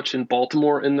couch in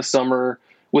Baltimore in the summer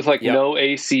with like no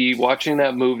AC, watching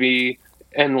that movie,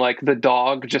 and like the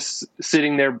dog just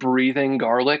sitting there breathing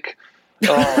garlic.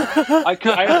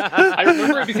 I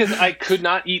remember it because I could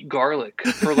not eat garlic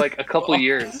for like a couple of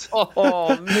years.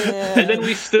 Oh, man. And then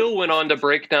we still went on to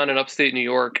break down in upstate New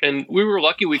York. And we were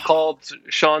lucky. We called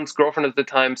Sean's girlfriend at the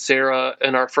time, Sarah,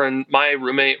 and our friend, my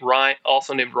roommate, Ryan,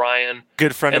 also named Ryan.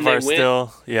 Good friend of ours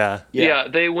still. Yeah. Yeah,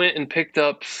 they went and picked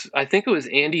up, I think it was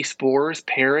Andy Spore's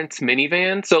parents'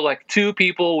 minivan. So like two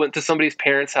people went to somebody's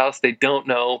parents' house they don't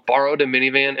know, borrowed a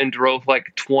minivan, and drove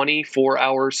like 24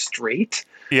 hours straight.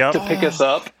 Yep. To pick us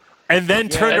up. And then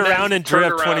turned around and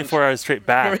drove 24 hours straight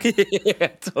back. Yeah,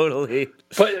 totally.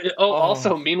 But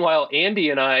also, meanwhile, Andy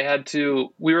and I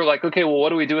we were like, okay, well, what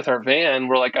do we do with our van?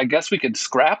 We're like, I guess we could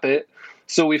scrap it.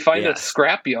 So we find a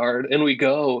scrap yard and we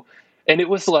go. And it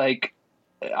was like,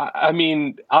 I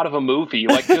mean, out of a movie.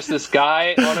 Like just this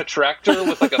guy on a tractor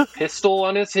with like a pistol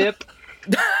on his hip.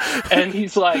 And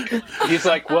he's like,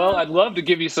 well, I'd love to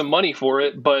give you some money for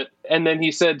it, and then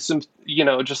he said some,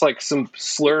 just like some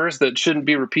slurs that shouldn't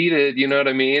be repeated, you know what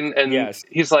I mean? And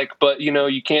he's like, but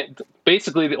you can't,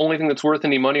 basically the only thing that's worth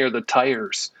any money are the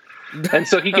tires. And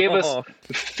so he gave us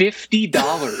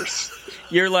 $50.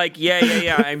 You're like,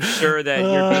 yeah. I'm sure that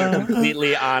you're being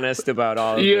completely honest about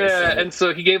all of this. Yeah, and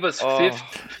so he gave us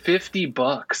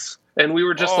 $50. And we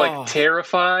were just like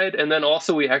terrified. And then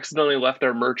also we accidentally left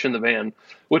our merch in the van,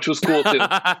 which was cool too.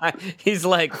 He's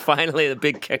like, finally, the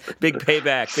big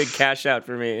payback, big cash out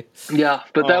for me. Yeah,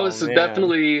 but that was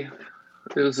definitely,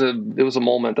 it was a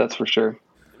moment, that's for sure.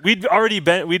 We'd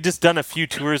just done a few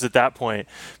tours at that point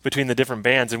between the different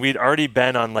bands, and we'd already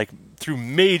been on like through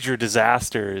major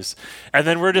disasters. And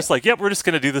then we're just like, yep, we're just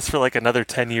going to do this for like another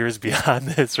 10 years beyond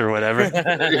this or whatever.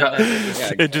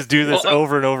 And just do this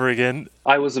over and over again.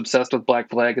 I was obsessed with Black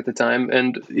Flag at the time.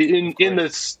 And in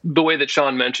this, the way that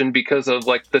Sean mentioned, because of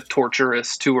like the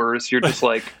torturous tours, you're just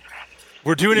like,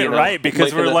 we're doing it right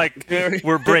because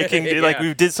we're breaking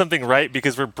we did something right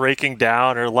because we're breaking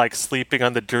down or like sleeping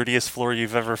on the dirtiest floor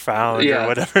you've ever found or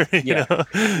whatever. You know?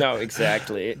 No,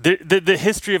 exactly. The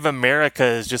history of America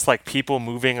is just like people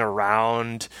moving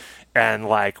around and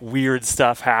like weird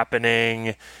stuff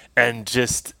happening and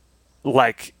just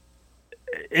like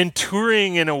in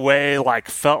touring in a way like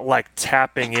felt like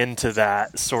tapping into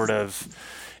that sort of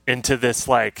into this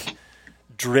like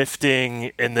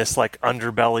drifting in this like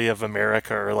underbelly of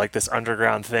America or like this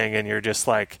underground thing, and you're just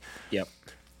like,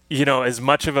 as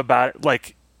much of about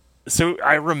like, so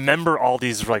I remember all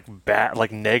these like bad,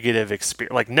 like negative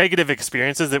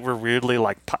experiences that were weirdly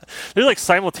like they're like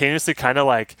simultaneously kind of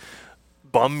like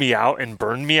bummed me out and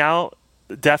burned me out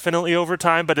definitely over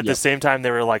time, but at the same time they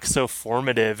were like so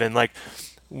formative. And like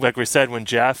we said, when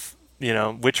Jeff,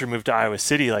 Witcher moved to Iowa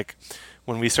City, like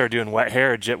when we started doing Wet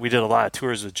Hair, we did a lot of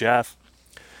tours with Jeff.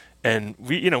 And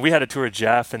we had a tour with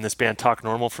Jeff and this band Talk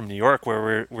Normal from New York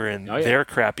where we're in their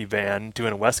crappy van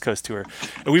doing a West Coast tour.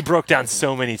 And we broke down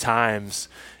so many times.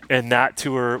 And that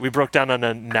tour, we broke down on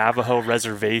a Navajo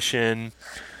reservation.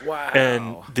 Wow.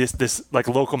 And this like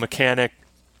local mechanic,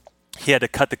 he had to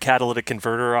cut the catalytic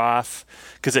converter off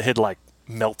because it had like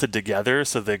melted together,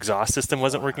 so the exhaust system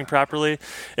wasn't working properly.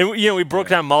 And we broke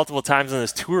down multiple times on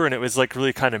this tour, and it was like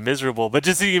really kind of miserable. But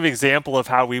just to give an example of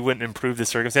how we wouldn't improve the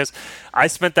circumstance, I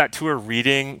spent that tour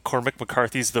reading Cormac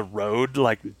McCarthy's The Road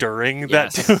like during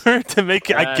that tour to make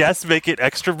it, I guess, make it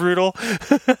extra brutal.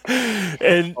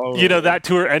 And that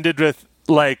tour ended with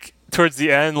like towards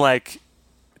the end, like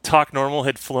Talk Normal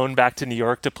had flown back to New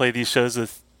York to play these shows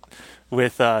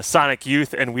with Sonic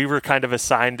Youth, and we were kind of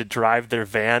assigned to drive their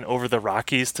van over the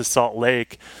Rockies to Salt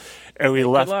Lake, and we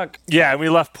left. Good luck. Yeah, and we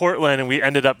left Portland, and we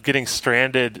ended up getting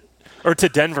stranded, or to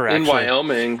Denver actually,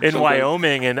 in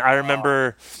Wyoming. And I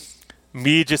remember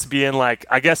me just being like,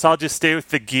 I guess I'll just stay with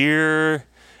the gear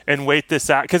and wait this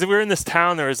out, because we were in this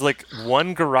town. There was like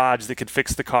one garage that could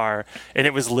fix the car, and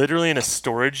it was literally in a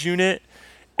storage unit,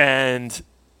 and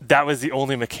that was the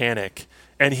only mechanic.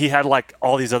 And he had like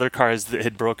all these other cars that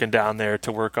had broken down there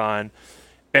to work on.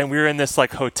 And we were in this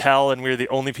like hotel, and we were the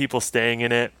only people staying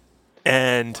in it.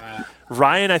 And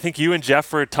Ryan, I think you and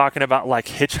Jeff were talking about like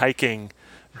hitchhiking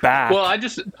back. Well, I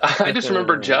just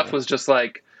remember Jeff was just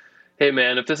like, hey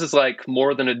man, if this is like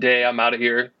more than a day, I'm out of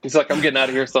here. He's like, I'm getting out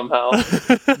of here somehow.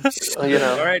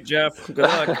 All right, Jeff, good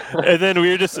luck. And then I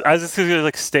was just gonna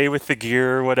like stay with the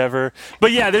gear or whatever.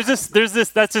 But yeah, there's this,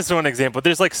 that's just one example.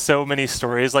 There's like so many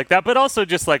stories like that, but also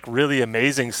just like really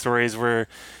amazing stories where,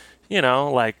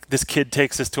 like this kid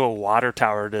takes us to a water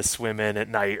tower to swim in at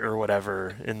night or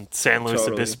whatever in San Luis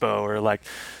Obispo, or like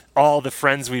all the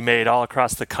friends we made all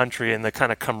across the country and the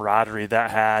kind of camaraderie that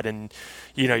had. And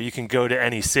you can go to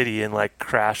any city and like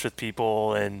crash with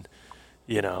people, and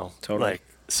like,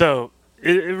 so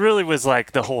it really was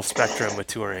like the whole spectrum with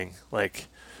touring, like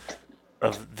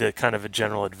of the kind of a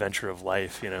general adventure of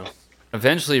life.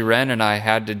 Eventually Ren and I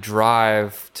had to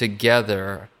drive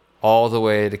together all the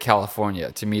way to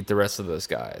California to meet the rest of those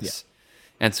guys.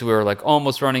 And so we were like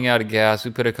almost running out of gas.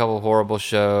 We put a couple of horrible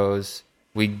shows.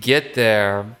 We get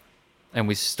there and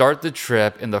we start the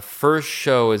trip, and the first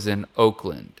show is in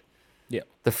Oakland.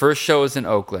 The first show is in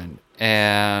Oakland,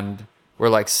 and we're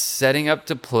like setting up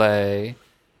to play.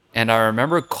 And I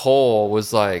remember Cole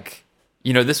was like,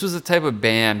 this was the type of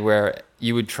band where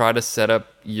you would try to set up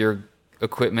your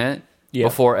equipment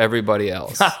before everybody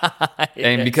else.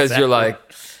 And because you're like,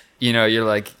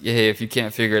 hey, if you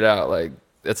can't figure it out, like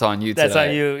that's on you today. That's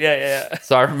on you. Yeah.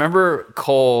 So I remember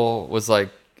Cole was like,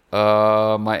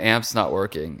 my amp's not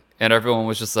working. And everyone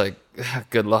was just like,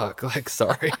 good luck. Like,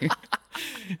 sorry.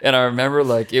 And I remember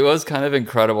like, it was kind of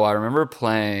incredible. I remember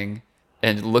playing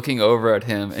and looking over at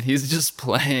him, and he's just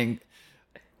playing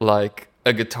like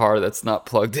a guitar that's not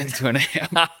plugged into an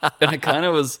amp. And I kind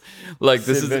of was like,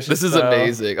 this is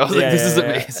amazing. I was like, this is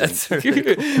amazing. That's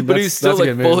really cool. But he's still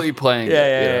like fully playing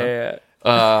it.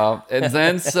 And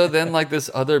then like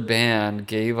this other band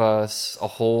gave us a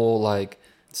whole like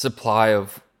supply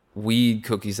of weed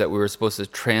cookies that we were supposed to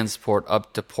transport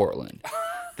up to Portland.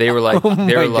 They were like,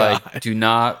 do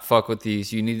not fuck with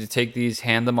these. You need to take these,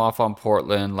 hand them off on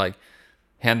Portland, like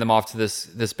hand them off to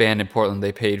this band in Portland.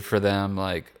 They paid for them,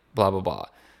 like blah, blah, blah.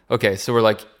 Okay. So we're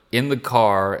like in the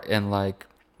car, and like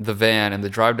the van, and the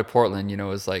drive to Portland,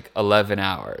 was like 11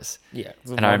 hours. Yeah.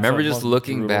 And I remember just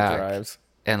looking back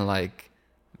and like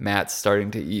Matt's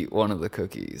starting to eat one of the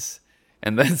cookies.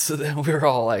 And then we were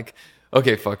all like,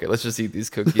 okay, fuck it. Let's just eat these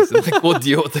cookies, and like we'll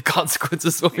deal with the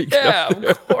consequences when we get up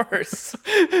there. Of course.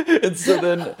 And so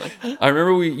then I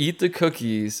remember we eat the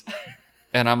cookies,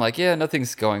 and I'm like, yeah,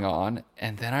 nothing's going on.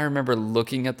 And then I remember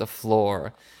looking at the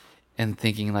floor and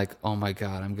thinking like, oh my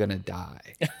God, I'm gonna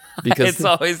die. Because it's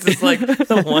always just like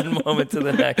the one moment to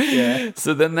the next. Yeah.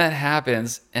 So then that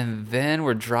happens, and then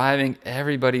we're driving.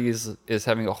 Everybody is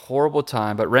having a horrible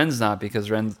time, but Ren's not, because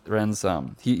Ren's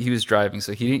he was driving,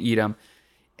 so he didn't eat them.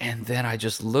 And then I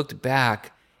just looked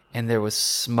back, and there was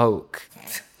smoke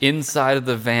inside of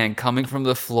the van coming from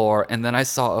the floor. And then I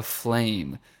saw a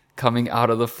flame coming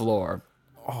out of the floor.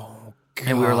 Oh, God.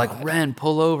 And we were like, Ren,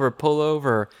 pull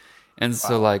over. And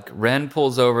so like Ren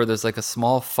pulls over. There's like a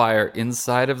small fire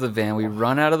inside of the van. We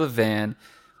run out of the van.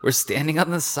 We're standing on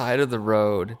the side of the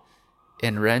road.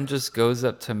 And Ren just goes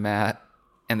up to Matt,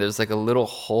 and there's like a little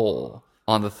hole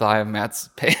on the thigh of Matt's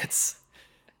pants.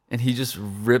 And he just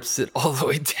rips it all the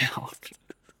way down.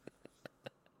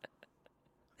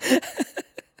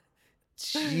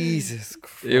 Jesus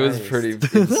Christ. It was pretty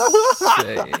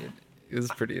insane. It was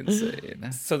pretty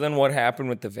insane. So then what happened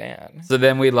with the van? So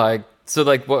then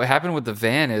what happened with the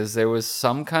van is there was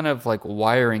some kind of like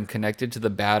wiring connected to the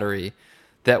battery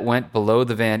that went below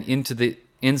the van into the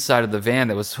inside of the van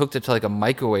that was hooked up to like a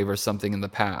microwave or something in the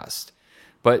past.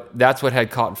 But that's what had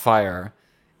caught fire.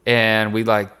 And we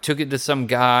like took it to some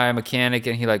guy, mechanic,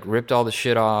 and he like ripped all the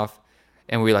shit off.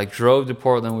 and we like drove to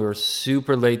Portland. We were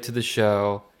super late to the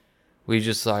show. We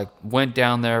just like went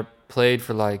down there, played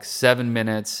for like 7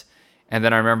 minutes, and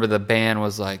then I remember the band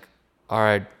was like, all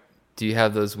right, do you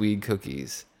have those weed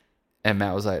cookies? And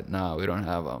Matt was like, no, we don't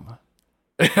have them.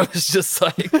 It was just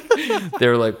like, they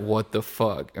were like, what the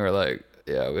fuck? And we're like,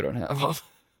 yeah, we don't have them.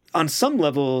 On some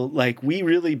level, like, we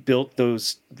really built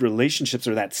those relationships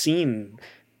or that scene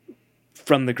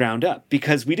from the ground up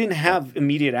because we didn't have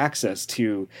immediate access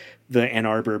to the Ann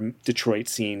Arbor, Detroit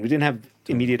scene. We didn't have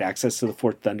immediate access to the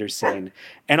Fort Thunder scene.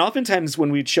 And oftentimes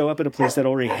when we'd show up at a place that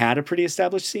already had a pretty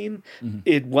established scene,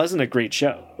 it wasn't a great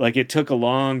show. Like, it took a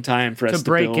long time for us to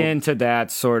break build into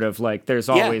that sort of like, there's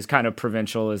always kind of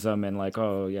provincialism and like,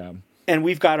 oh yeah. And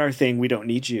we've got our thing. We don't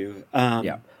need you.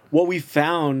 What we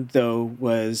found, though,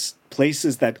 was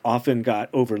places that often got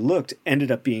overlooked ended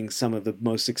up being some of the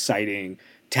most exciting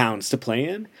towns to play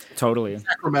in. Totally.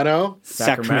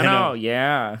 Sacramento,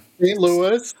 yeah. St.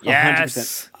 Louis, yes.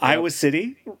 100%. Iowa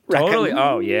City, totally.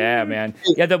 Oh yeah, man.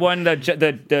 Yeah,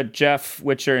 the Jeff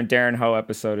Witcher and Darren Ho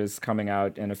episode is coming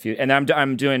out in a few, and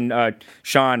I'm doing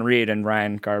Sean Reed and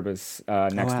Ryan Garbus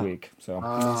next week.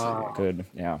 So good.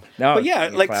 Yeah. No, but yeah,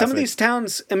 like some of these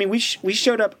towns. I mean, we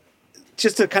showed up.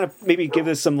 Just to kind of maybe give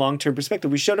this some long-term perspective,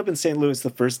 we showed up in St. Louis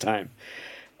the first time,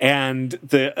 and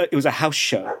it was a house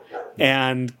show,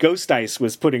 and Ghost Ice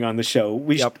was putting on the show.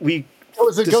 It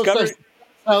was a Ghost Ice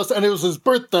house, and it was his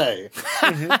birthday.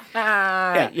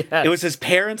 It was his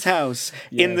parents' house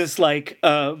in this like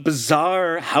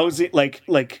bizarre housing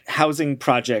housing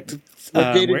project,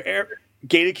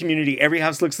 gated community. Every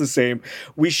house looks the same.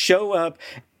 We show up.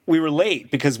 We were late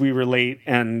because we were late,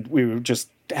 and we were just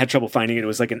had trouble finding it. It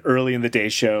was like an early in the day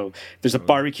show. There's a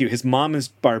barbecue. His mom is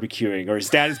barbecuing, or his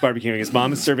dad is barbecuing. His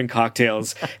mom is serving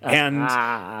cocktails,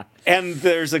 and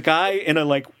there's a guy in a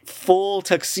like full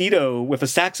tuxedo with a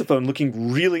saxophone,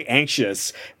 looking really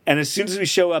anxious. And as soon as we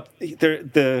show up,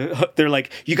 they're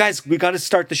like, "You guys, we got to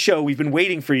start the show. We've been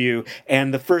waiting for you."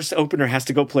 And the first opener has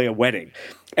to go play a wedding,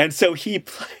 and so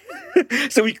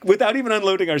we, without even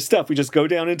unloading our stuff, we just go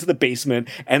down into the basement,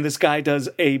 and this guy does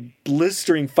a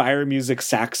blistering fire music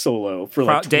sax solo for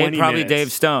like 20 minutes. Probably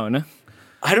Dave Stone.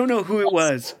 I don't know who it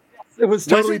was. It was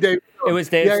totally Dave Stone. It was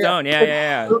Dave Stone.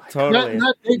 Yeah. Totally.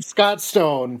 Not Dave Scott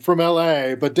Stone from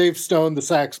L.A., but Dave Stone, the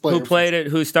sax player.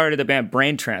 Who started the band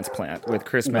Brain Transplant with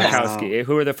Chris Makowski,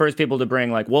 who were the first people to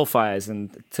bring like Wolf Eyes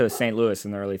to St. Louis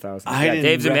in the early 2000s.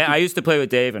 I used to play with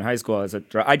Dave in high school.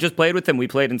 I just played with him. We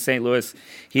played in St. Louis.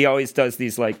 He always does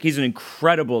these like, he's an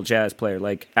incredible jazz player,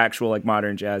 like actual like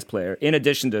modern jazz player, in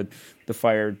addition to the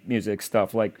fire music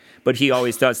stuff. Like, but he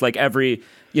always does like every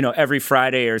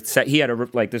Friday he had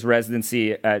this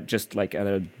residency at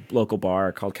a local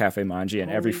bar called Cafe Manji,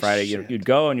 and every Friday you'd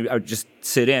go and I would just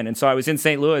sit in. And so I was in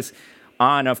St. Louis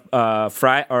on a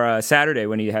Friday or a Saturday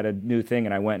when he had a new thing,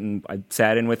 and I went and I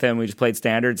sat in with him. We just played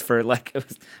standards for like it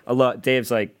was a lot.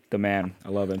 Dave's like the man. I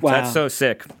love him. Wow. That's so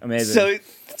sick. Amazing.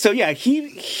 So yeah,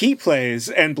 he plays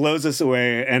and blows us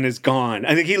away and is gone.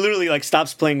 I think he literally like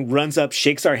stops playing, runs up,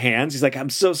 shakes our hands. He's like,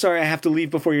 "I'm so sorry, I have to leave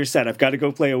before your set. I've got to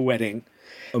go play a wedding."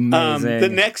 Amazing. The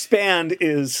next band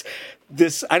is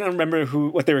this. I don't remember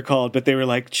what they were called, but they were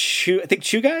like Chew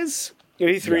Guys.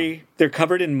 83. Yeah. They're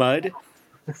covered in mud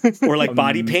or like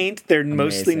body paint. They're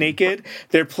mostly naked.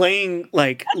 They're playing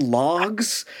like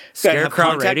logs.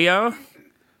 Scarecrow Radio.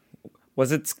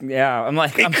 Was it? Yeah, I'm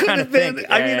like, I'm trying to think.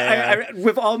 I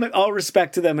with all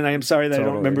respect to them, and I am sorry that I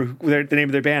don't remember the name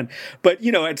of their band. But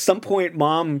at some point,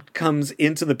 Mom comes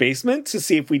into the basement to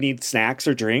see if we need snacks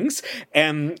or drinks,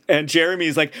 and Jeremy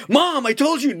is like, "Mom, I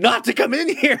told you not to come in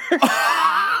here."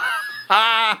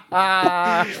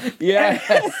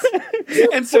 Yes.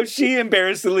 And so she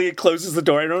embarrassedly closes the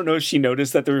door. I don't know if she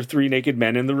noticed that there were 3 naked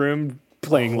men in the room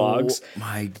playing logs.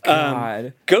 My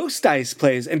God. Ghost Ice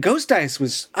plays, and Ghost Ice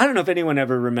was, I don't know if anyone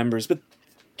ever remembers, but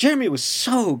Jeremy was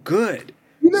so good.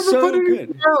 He never put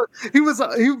anything out.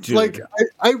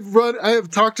 I have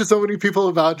talked to so many people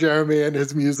about Jeremy and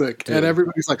his music, and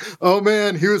everybody's like, "Oh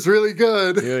man, he was really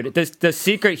good." Dude, the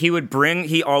secret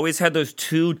he always had those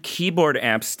 2 keyboard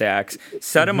amp stacks,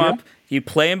 set them up, he'd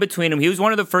play in between them. He was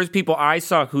one of the first people I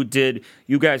saw who did,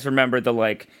 you guys remember the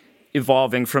like,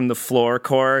 evolving from the floor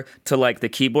core to like the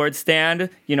keyboard stand,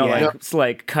 it's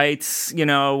like kites,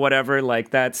 whatever, like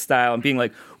that style, and being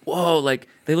like, whoa, like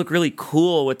they look really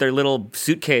cool with their little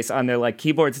suitcase on their like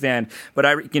keyboard stand. But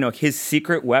his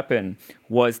secret weapon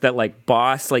was that like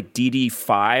Boss like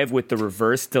DD5 with the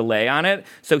reverse delay on it.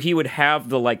 So he would have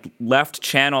the like left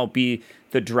channel be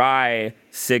the dry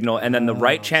signal, and then the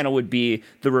right channel would be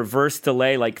the reverse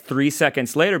delay like 3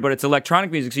 seconds later, but it's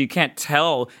electronic music, so you can't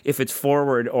tell if it's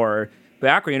forward or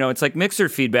background. You know, it's like mixer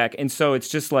feedback, and so it's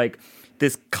just like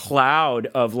this cloud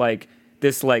of like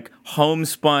this like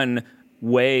homespun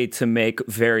way to make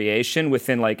variation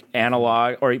within like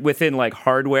analog or within like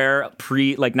hardware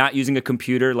like not using a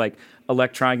computer, like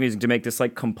electronic music to make this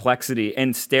like complexity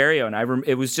and stereo. And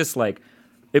it was just like,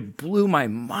 it blew my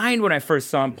mind when I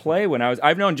first saw him play.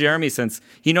 I've known Jeremy since,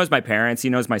 he knows my parents, he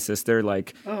knows my sister.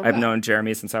 Like I've known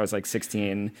Jeremy since I was like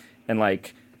 16, and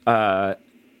like,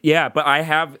 yeah, but I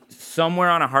have somewhere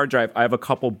on a hard drive, I have a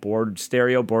couple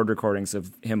stereo board recordings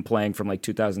of him playing from like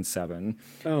 2007.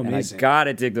 Oh, amazing. And I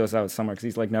gotta dig those out somewhere because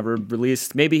he's like never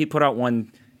released. Maybe he put out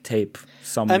one tape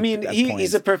somewhere. I mean,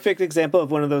 he's a perfect example of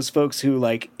one of those folks who,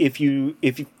 like, if you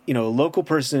a local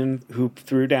person who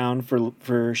threw down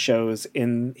for shows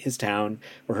in his town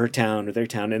or her town or their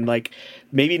town, and like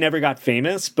maybe never got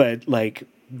famous, but like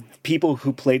people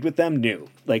who played with them knew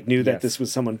that this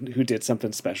was someone who did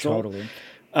something special. Totally.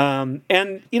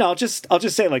 And I'll just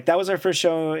say, like, that was our first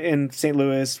show in St.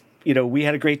 Louis. We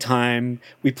had a great time.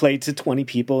 We played to 20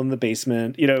 people in the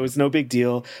basement. It was no big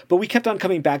deal. But we kept on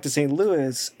coming back to St.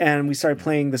 Louis, and we started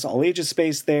playing this all ages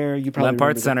space there. You probably Lamp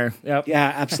Arts Center. Yep.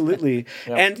 Yeah, absolutely.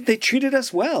 Yep. And they treated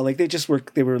us well. Like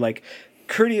they were like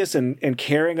courteous and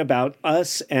caring about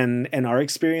us and our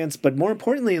experience. But more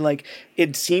importantly, like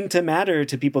it seemed to matter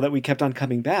to people that we kept on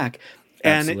coming back.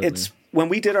 Absolutely. And it's when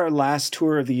we did our last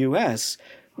tour of the U.S.,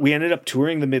 we ended up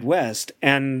touring the Midwest,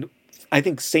 and I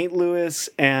think St. Louis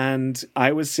and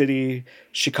Iowa City,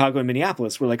 Chicago, and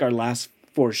Minneapolis were like our last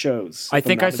 4 shows. I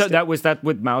think I saw that. Was that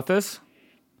with Mouthus?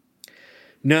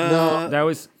 No, that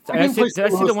was. Did I see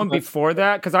the one before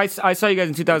that? Because I saw you guys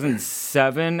in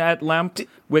 2007 at Lemp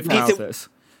with Mouthus.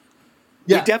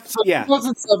 Yeah,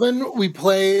 2007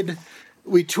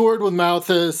 we toured with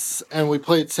Mouthus and we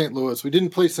played St. Louis. We didn't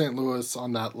play St. Louis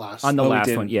on that last. On the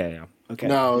last one, yeah. Okay.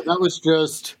 No, that was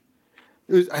just.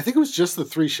 I think it was just the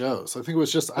 3 shows. I think it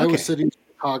was just Iowa City,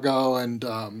 Chicago, and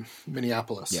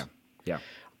Minneapolis. Yeah.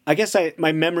 I guess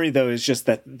my memory though is just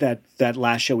that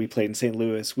last show we played in St.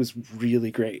 Louis was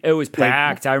really great. It was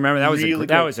packed. I remember that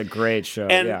was a great show.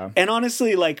 And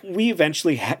honestly, like we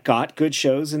eventually got good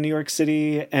shows in New York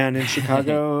City and in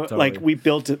Chicago. Totally.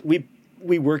 Like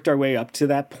we worked our way up to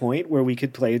that point where we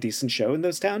could play a decent show in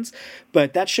those towns.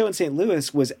 But that show in St.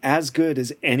 Louis was as good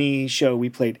as any show we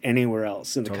played anywhere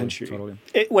else in the country. Totally.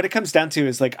 What it comes down to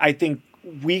is, like, I think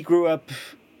we grew up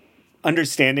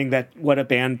understanding that what a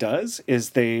band does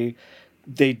is they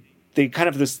kind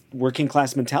of this working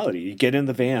class mentality. You get in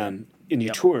the van and you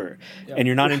tour, and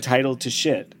you're not entitled to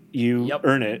shit. You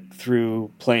earn it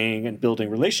through playing and building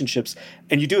relationships,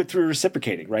 and you do it through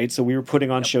reciprocating, right? So we were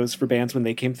putting on shows for bands when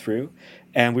they came through,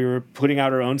 and we were putting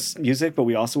out our own music, but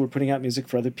we also were putting out music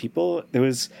for other people. And it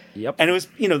was,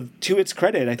 to its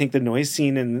credit, I think the noise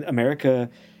scene in America,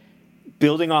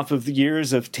 building off of the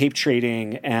years of tape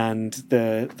trading and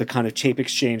the kind of tape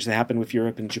exchange that happened with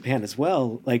Europe and Japan as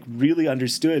well, like really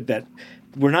understood that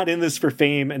we're not in this for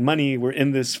fame and money. We're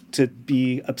in this to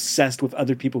be obsessed with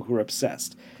other people who are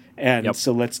obsessed. And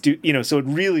so let's do, so it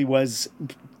really was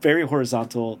very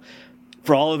horizontal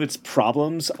for all of its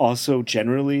problems. Also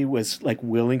generally was like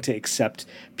willing to accept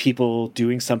people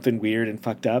doing something weird and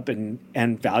fucked up and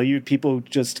valued people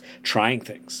just trying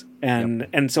things.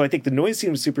 And so I think the noise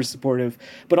scene was super supportive,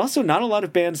 but also not a lot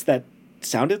of bands that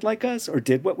sounded like us or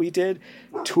did what we did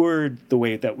toured the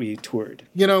way that we toured.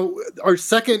 Our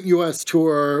second US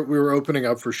tour, we were opening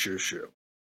up for Shoo Shoo.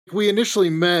 We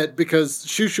initially met because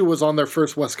Shoo Shoo was on their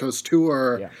first West Coast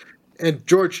tour, and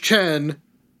George Chen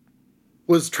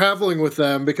was traveling with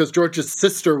them because George's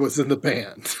sister was in the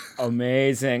band.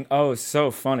 Amazing. Oh,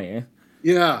 so funny.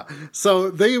 Yeah. So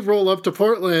they roll up to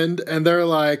Portland and they're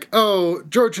like, oh,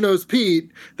 George knows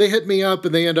Pete. They hit me up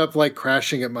and they end up like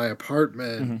crashing at my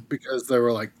apartment because they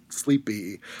were like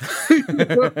sleepy.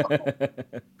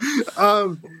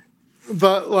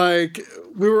 But like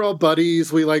we were all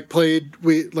buddies. We like played,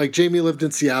 Jamie lived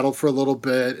in Seattle for a little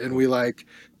bit and we like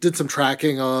did some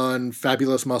tracking on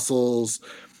Fabulous Muscles.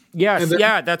 Yes,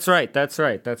 that's right.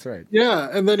 Yeah,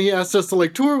 and then he asked us to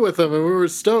like tour with him, and we were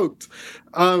stoked.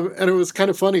 And it was kind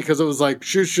of funny because it was like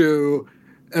Shoo Shoo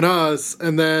and us,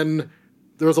 and then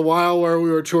there was a while where we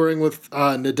were touring with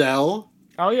Nadell.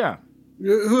 Oh yeah,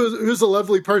 who's a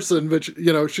lovely person, but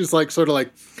she's like sort of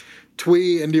like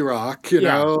twee indie rock,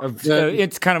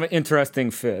 it's kind of an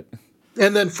interesting fit.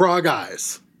 And then Frog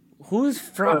Eyes. Who's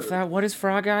Frog? What is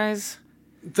Frog Eyes?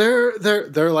 They're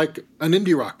like an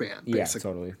indie rock band,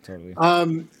 basically. Yeah,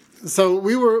 totally. So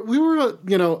we were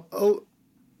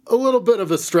a little bit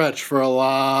of a stretch for a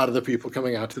lot of the people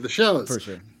coming out to the shows. For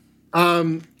sure.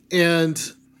 And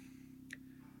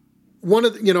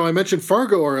I mentioned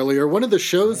Fargo earlier. One of the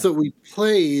shows that we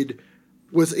played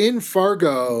was in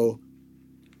Fargo,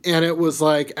 and it was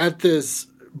like at this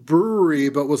brewery,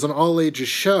 but was an all ages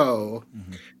show.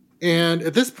 Mm-hmm. And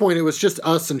at this point, it was just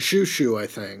us and Shoo Shoo, I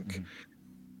think. Mm-hmm.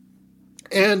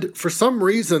 And for some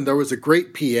reason, there was a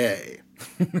great PA.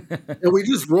 And we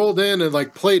just rolled in and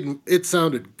like played, and it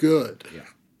sounded good. Yeah.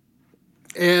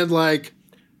 And like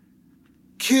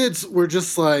kids were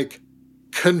just like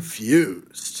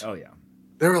confused. Oh, yeah.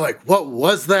 They were like, what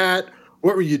was that?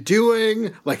 What were you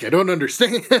doing? Like, I don't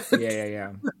understand.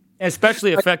 Yeah.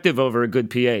 Especially effective over a good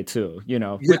PA, too. You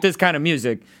know, with this kind of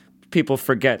music, people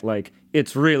forget, like,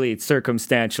 it's really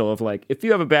circumstantial of, like, if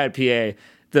you have a bad PA,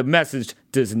 the message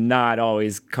does not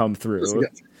always come through.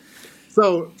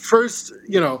 So first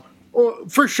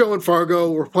show in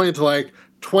Fargo, we're playing to, like,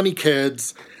 20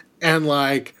 kids, and,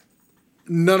 like,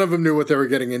 none of them knew what they were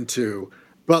getting into.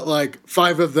 But like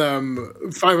five of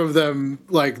them,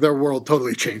 like their world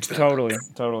totally changed. Totally.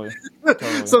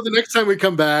 So the next time we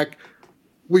come back,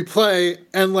 we play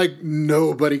and like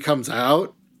nobody comes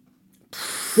out.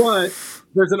 But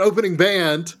there's an opening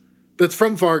band that's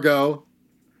from Fargo.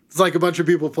 It's like a bunch of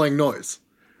people playing noise.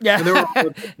 Yeah,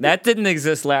 that didn't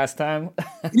exist last time.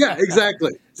 Yeah,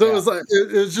 exactly. So it was like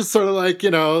it was just sort of like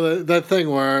that thing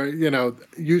where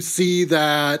you see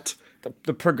that.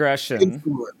 The progression.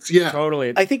 Influence, yeah.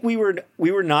 Totally. I think we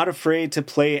were not afraid to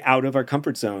play out of our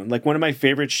comfort zone. Like one of my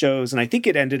favorite shows, and I think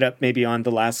it ended up maybe on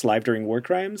the last Live During War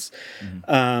Crimes,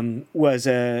 was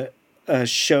a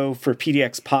show for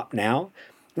PDX Pop Now,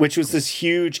 which was this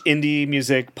huge indie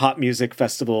music, pop music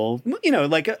festival.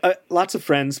 Like lots of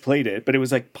friends played it, but it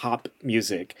was like pop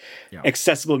music,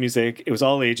 accessible music. It was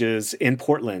all ages in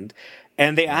Portland.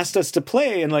 And they asked us to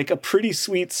play in like a pretty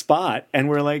sweet spot. And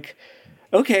we're like,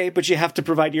 okay, but you have to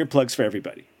provide earplugs for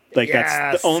everybody. Like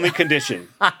that's the only condition.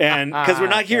 And because we're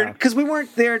not here, because we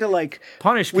weren't there to like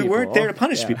punish people. We weren't there to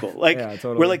punish people. Like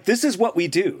totally. We're like, this is what we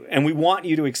do, and we want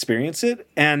you to experience it,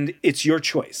 and it's your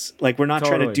choice. Like we're not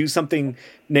trying to do something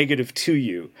negative to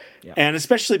you. Yeah. And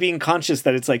especially being conscious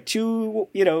that it's like two,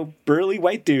 burly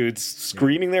white dudes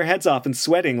screaming their heads off and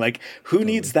sweating. Like who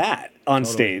needs that on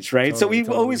stage, right? So we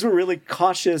always were really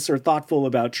cautious or thoughtful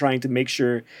about trying to make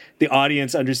sure the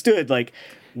audience understood, like,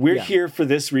 we're here for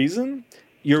this reason.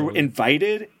 You're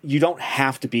invited. You don't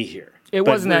have to be here. It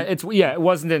wasn't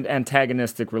an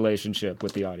antagonistic relationship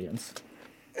with the audience.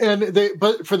 And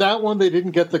but for that one, they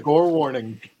didn't get the gore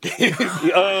warning. Wait,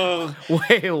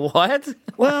 what?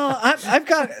 Well,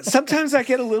 sometimes I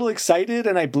get a little excited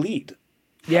and I bleed.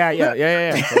 Yeah.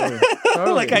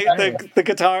 Totally. Like the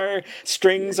guitar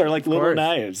strings are like little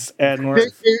knives, and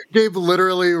Gabe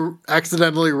literally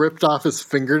accidentally ripped off his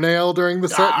fingernail during the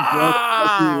set.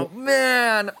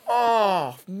 Man!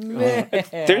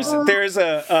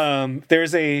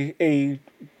 There's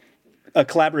a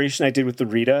collaboration I did with the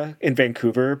Rita in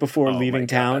Vancouver before leaving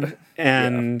town,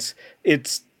 and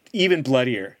it's even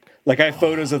bloodier. Like I have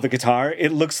photos of the guitar.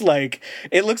 It looks like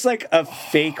a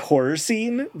fake horror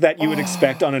scene that you would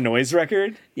expect on a noise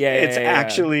record.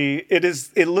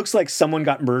 It looks like someone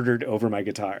got murdered over my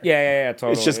guitar. Yeah,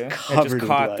 totally. It's just covered. It just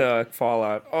caught the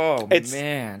fallout.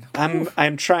 Man.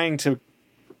 I'm trying to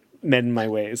mend my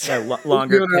ways.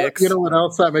 Longer picks. You know what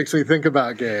else that makes me think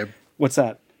about, Gabe? What's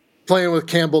that? Playing with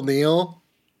Campbell Neal.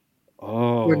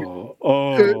 When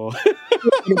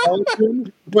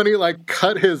he like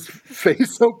cut his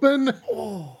face open,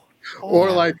 or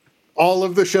like all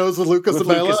of the shows with Lucas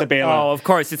Abela. Oh, of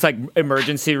course, it's like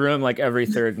emergency room like every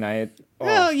third night.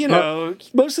 Well,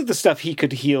 most of the stuff he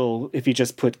could heal if he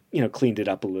just cleaned it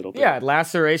up a little bit. Yeah,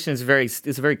 laceration is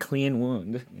it's a very clean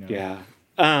wound. Yeah,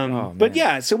 but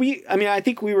yeah, so I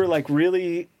think we were like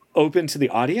really open to the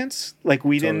audience. Like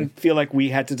we didn't feel like we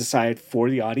had to decide for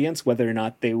the audience whether or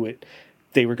not they were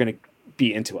going to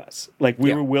be into us. Like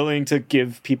we were willing to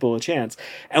give people a chance,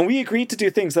 and we agreed to do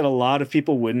things that a lot of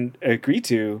people wouldn't agree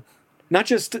to, not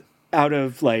just out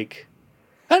of like,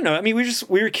 I don't know. I mean,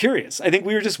 we were curious. I think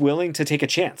we were just willing to take a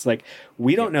chance. Like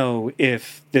we don't know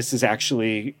if this is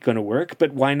actually going to work,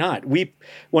 but why not?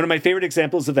 One of my favorite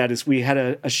examples of that is we had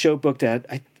a show booked at,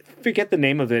 I forget the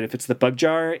name of it, if it's the Bug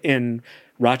Jar in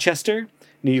Rochester,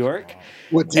 New York.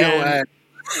 With DOA.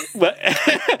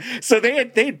 So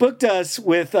they booked us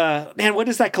with what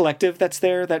is that collective that's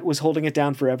there that was holding it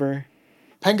down forever?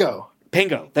 Pengo,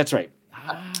 that's right.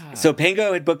 So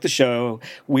Pengo had booked the show.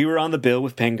 We were on the bill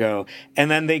with Pengo,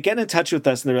 and then they get in touch with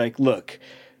us and they're like, "Look,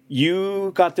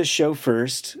 you got this show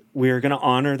first. We're going to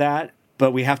honor that,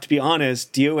 but we have to be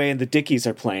honest. DOA and the Dickies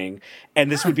are playing, and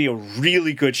this would be a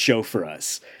really good show for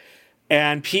us."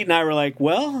 And Pete and I were like,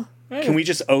 "Well, can we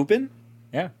just open?"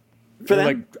 Yeah. for them.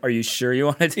 Like, are you sure you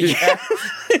want to do that?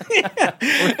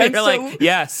 And you're like,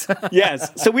 yes.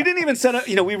 Yes. So we didn't even set up,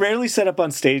 we rarely set up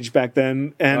on stage back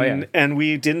then. And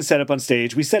we didn't set up on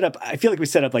stage. We set up, I feel like we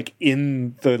set up like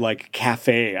in the like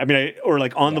cafe. I mean, or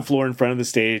like on the floor in front of the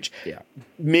stage. Yeah.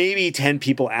 Maybe 10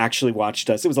 people actually watched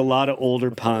us. It was a lot of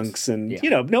older punks and,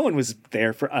 no one was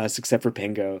there for us except for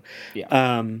Pingo.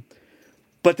 Yeah.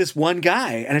 But this one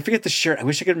guy, and I forget the shirt. I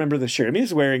wish I could remember the shirt. I mean, he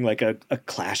was wearing like a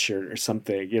Clash shirt or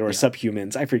something, or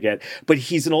Subhumans. I forget. But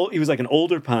he was like an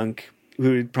older punk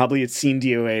who probably had seen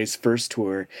DOA's first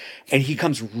tour, and he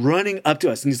comes running up to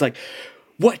us, and he's like,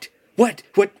 "What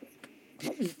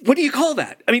do you call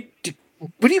that? I mean,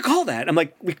 what do you call that?" I'm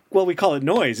like, we call it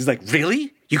noise." He's like,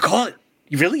 "Really? You call it?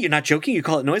 Really? You're not joking? You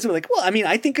call it noise?" I'm like, "Well, I mean,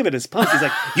 I think of it as punk." He's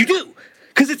like, "You do?"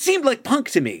 Because it seemed like punk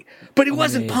to me, but it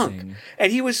wasn't punk.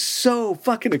 And he was so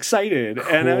fucking excited.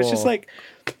 Cool. And I was just like,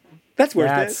 that's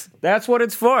worth it. That's what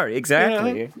it's for.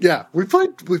 Exactly. Yeah, we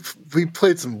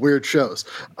played some weird shows.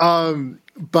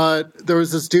 But there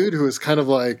was this dude who was kind of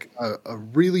like a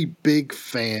really big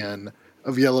fan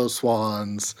of Yellow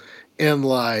Swans and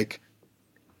like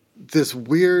this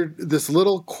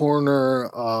little corner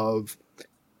of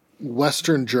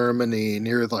Western Germany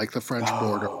near like the French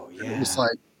border. Yeah. It was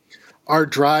like our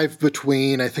drive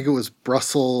between, I think it was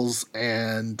Brussels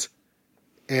and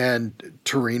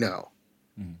Torino.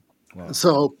 Wow.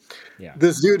 So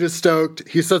this dude is stoked.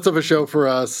 He sets up a show for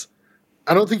us.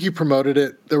 I don't think he promoted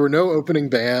it. There were no opening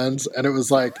bands, and it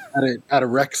was like at a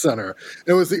rec center.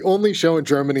 It was the only show in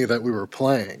Germany that we were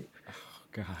playing. Oh,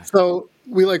 God. So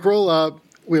we like roll up,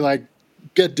 we like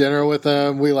get dinner with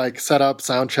him, we like set up,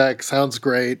 sound check, sounds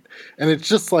great. And it's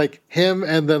just like him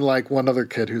and then like one other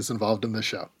kid who's involved in the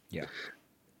show. Yeah.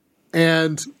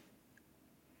 And,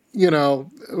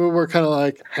 we're kind of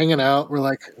like hanging out. We're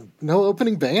like, no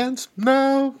opening bands?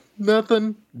 No,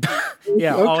 nothing.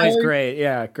 Yeah, okay. Always great.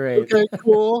 Yeah, great. Okay,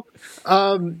 cool.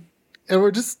 And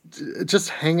we're just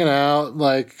hanging out,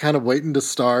 like kind of waiting to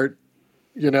start,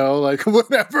 like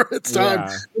whenever it's time.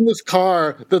 In this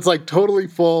car that's like totally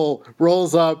full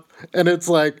rolls up, and it's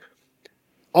like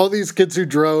all these kids who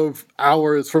drove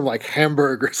hours from like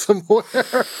Hamburg or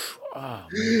somewhere. Oh,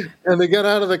 man. And they get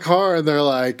out of the car and they're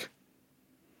like,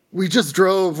 we just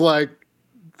drove like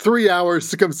 3 hours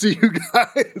to come see you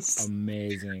guys.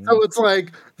 Amazing. So it's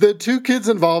like the two kids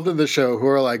involved in the show who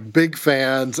are like big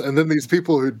fans, and then these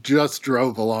people who just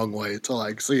drove a long way to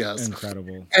like see us.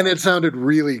 Incredible. And it sounded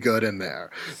really good in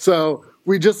there. So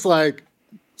we just like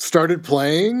started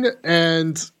playing,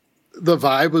 and the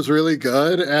vibe was really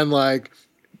good. And like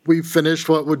we finished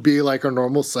what would be like our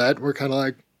normal set. We're kind of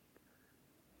like,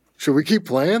 should we keep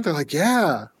playing? They're like,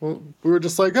 yeah. Well, we were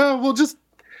just like, oh, we'll just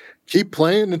keep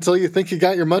playing until you think you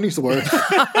got your money's worth.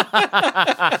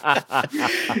 I'll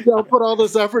put all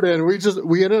this effort in.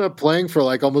 We ended up playing for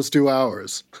like almost 2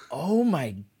 hours. Oh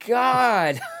my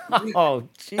God. Oh,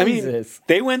 Jesus. I mean,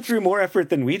 they went through more effort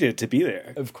than we did to be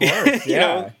there. Of course.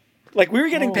 Yeah. Like we were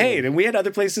getting paid and we had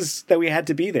other places that we had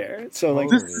to be there. So like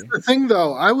this is the thing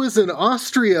though. I was in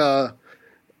Austria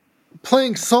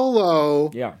playing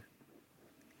solo. Yeah.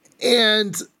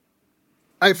 And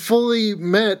I fully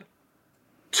met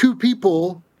 2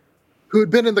 people who had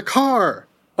been in the car.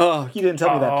 Oh, you didn't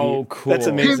tell me that, Pete. Oh, cool. That's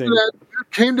amazing.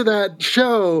 Came to that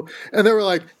show, and they were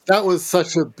like, that was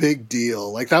such a big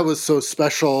deal. Like, that was so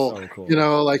special. So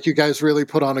cool. Like, you guys really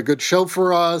put on a good show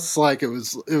for us. Like, it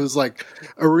was like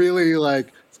a really,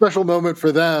 like, special moment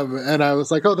for them. And I was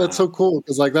like, oh, that's so cool.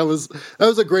 Because, like, that was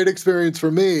a great experience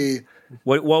for me.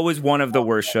 What was one of the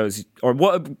worst shows, or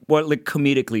what like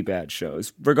comedically bad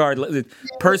shows, regardless,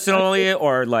 personally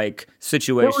or like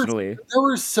situationally? There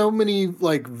were so many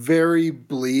like very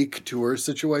bleak tour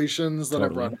situations that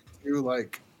I've run into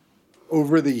like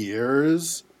over the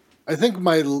years. I think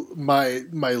my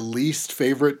least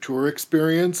favorite tour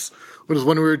experience was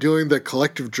when we were doing the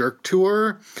Collective Jerk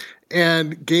tour,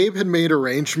 and Gabe had made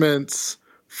arrangements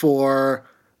for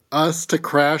us to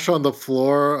crash on the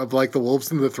floor of like the Wolves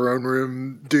in the Throne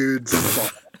Room dudes.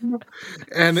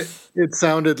 And it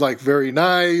sounded like very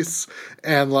nice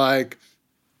and like,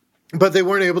 but they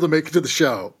weren't able to make it to the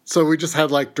show. So we just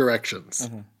had like directions.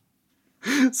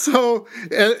 Mm-hmm. So,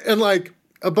 and like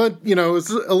a bunch, it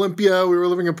was Olympia. We were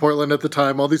living in Portland at the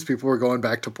time. All these people were going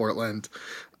back to Portland,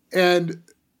 and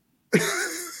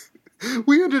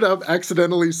we ended up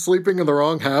accidentally sleeping in the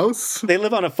wrong house. They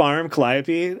live on a farm,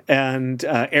 Calliope, and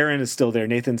Aaron is still there.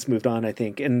 Nathan's moved on, I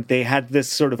think. And they had this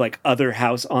sort of like other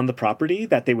house on the property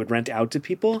that they would rent out to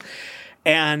people.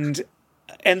 And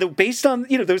based on,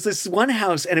 there was this one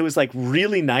house and it was like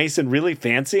really nice and really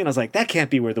fancy. And I was like, that can't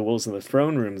be where the Wolves in the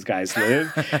Throne Rooms guys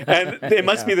live. And it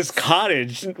must be this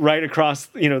cottage right across,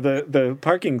 the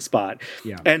parking spot.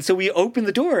 Yeah. And so we opened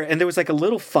the door and there was like a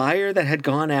little fire that had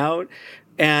gone out.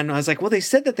 And I was like, well, they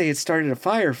said that they had started a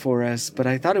fire for us, but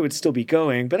I thought it would still be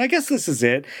going. But I guess this is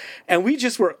it. And we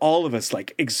just were, all of us,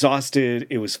 like, exhausted.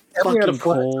 It was fucking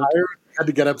cold. Tire. Had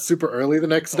to get up super early the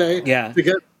next day to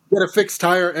get a fixed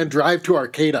tire and drive to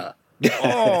Arcata.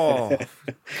 Oh,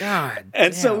 God.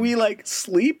 And so we, like,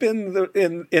 sleep in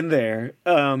there,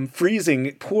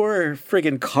 freezing. Poor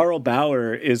friggin' Carl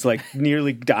Bauer is, like,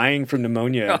 nearly dying from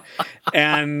pneumonia.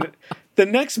 And the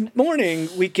next morning,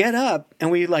 we get up and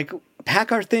we, like,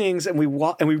 pack our things and we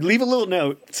walk and we leave a little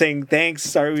note saying thanks,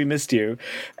 sorry we missed you,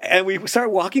 and we start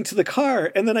walking to the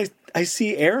car. And then I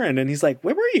see Aaron and he's like,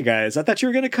 where were you guys? I thought you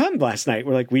were gonna come last night.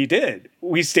 We're like, we did,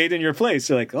 we stayed in your place.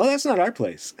 They're like, oh, that's not our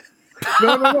place.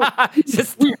 No.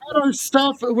 We had our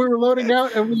stuff and we were loading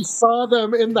out and we saw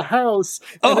them in the house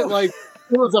and it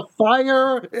was a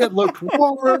fire, it looked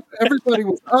warm, everybody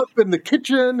was up in the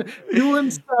kitchen doing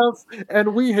stuff,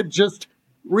 and we had just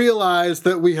realized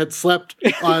that we had slept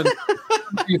on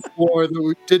the floor, that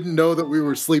we didn't know that we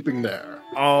were sleeping there.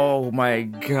 Oh my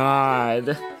God.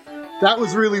 That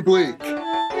was really bleak.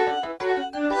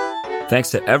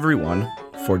 Thanks to everyone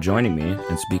for joining me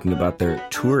and speaking about their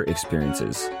tour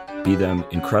experiences, be them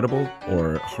incredible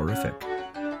or horrific.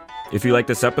 If you like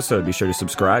this episode, be sure to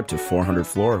subscribe to 400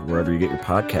 Floor wherever you get your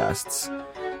podcasts.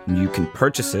 You can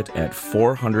purchase it at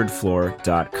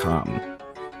 400floor.com.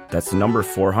 That's the number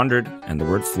 400 and the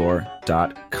word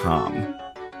floor.com.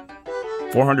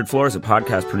 400 Floor is a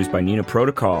podcast produced by Nina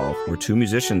Protocol, where two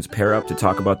musicians pair up to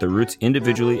talk about their roots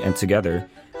individually and together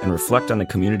and reflect on the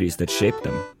communities that shaped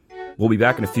them. We'll be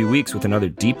back in a few weeks with another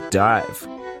deep dive.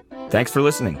 Thanks for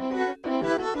listening.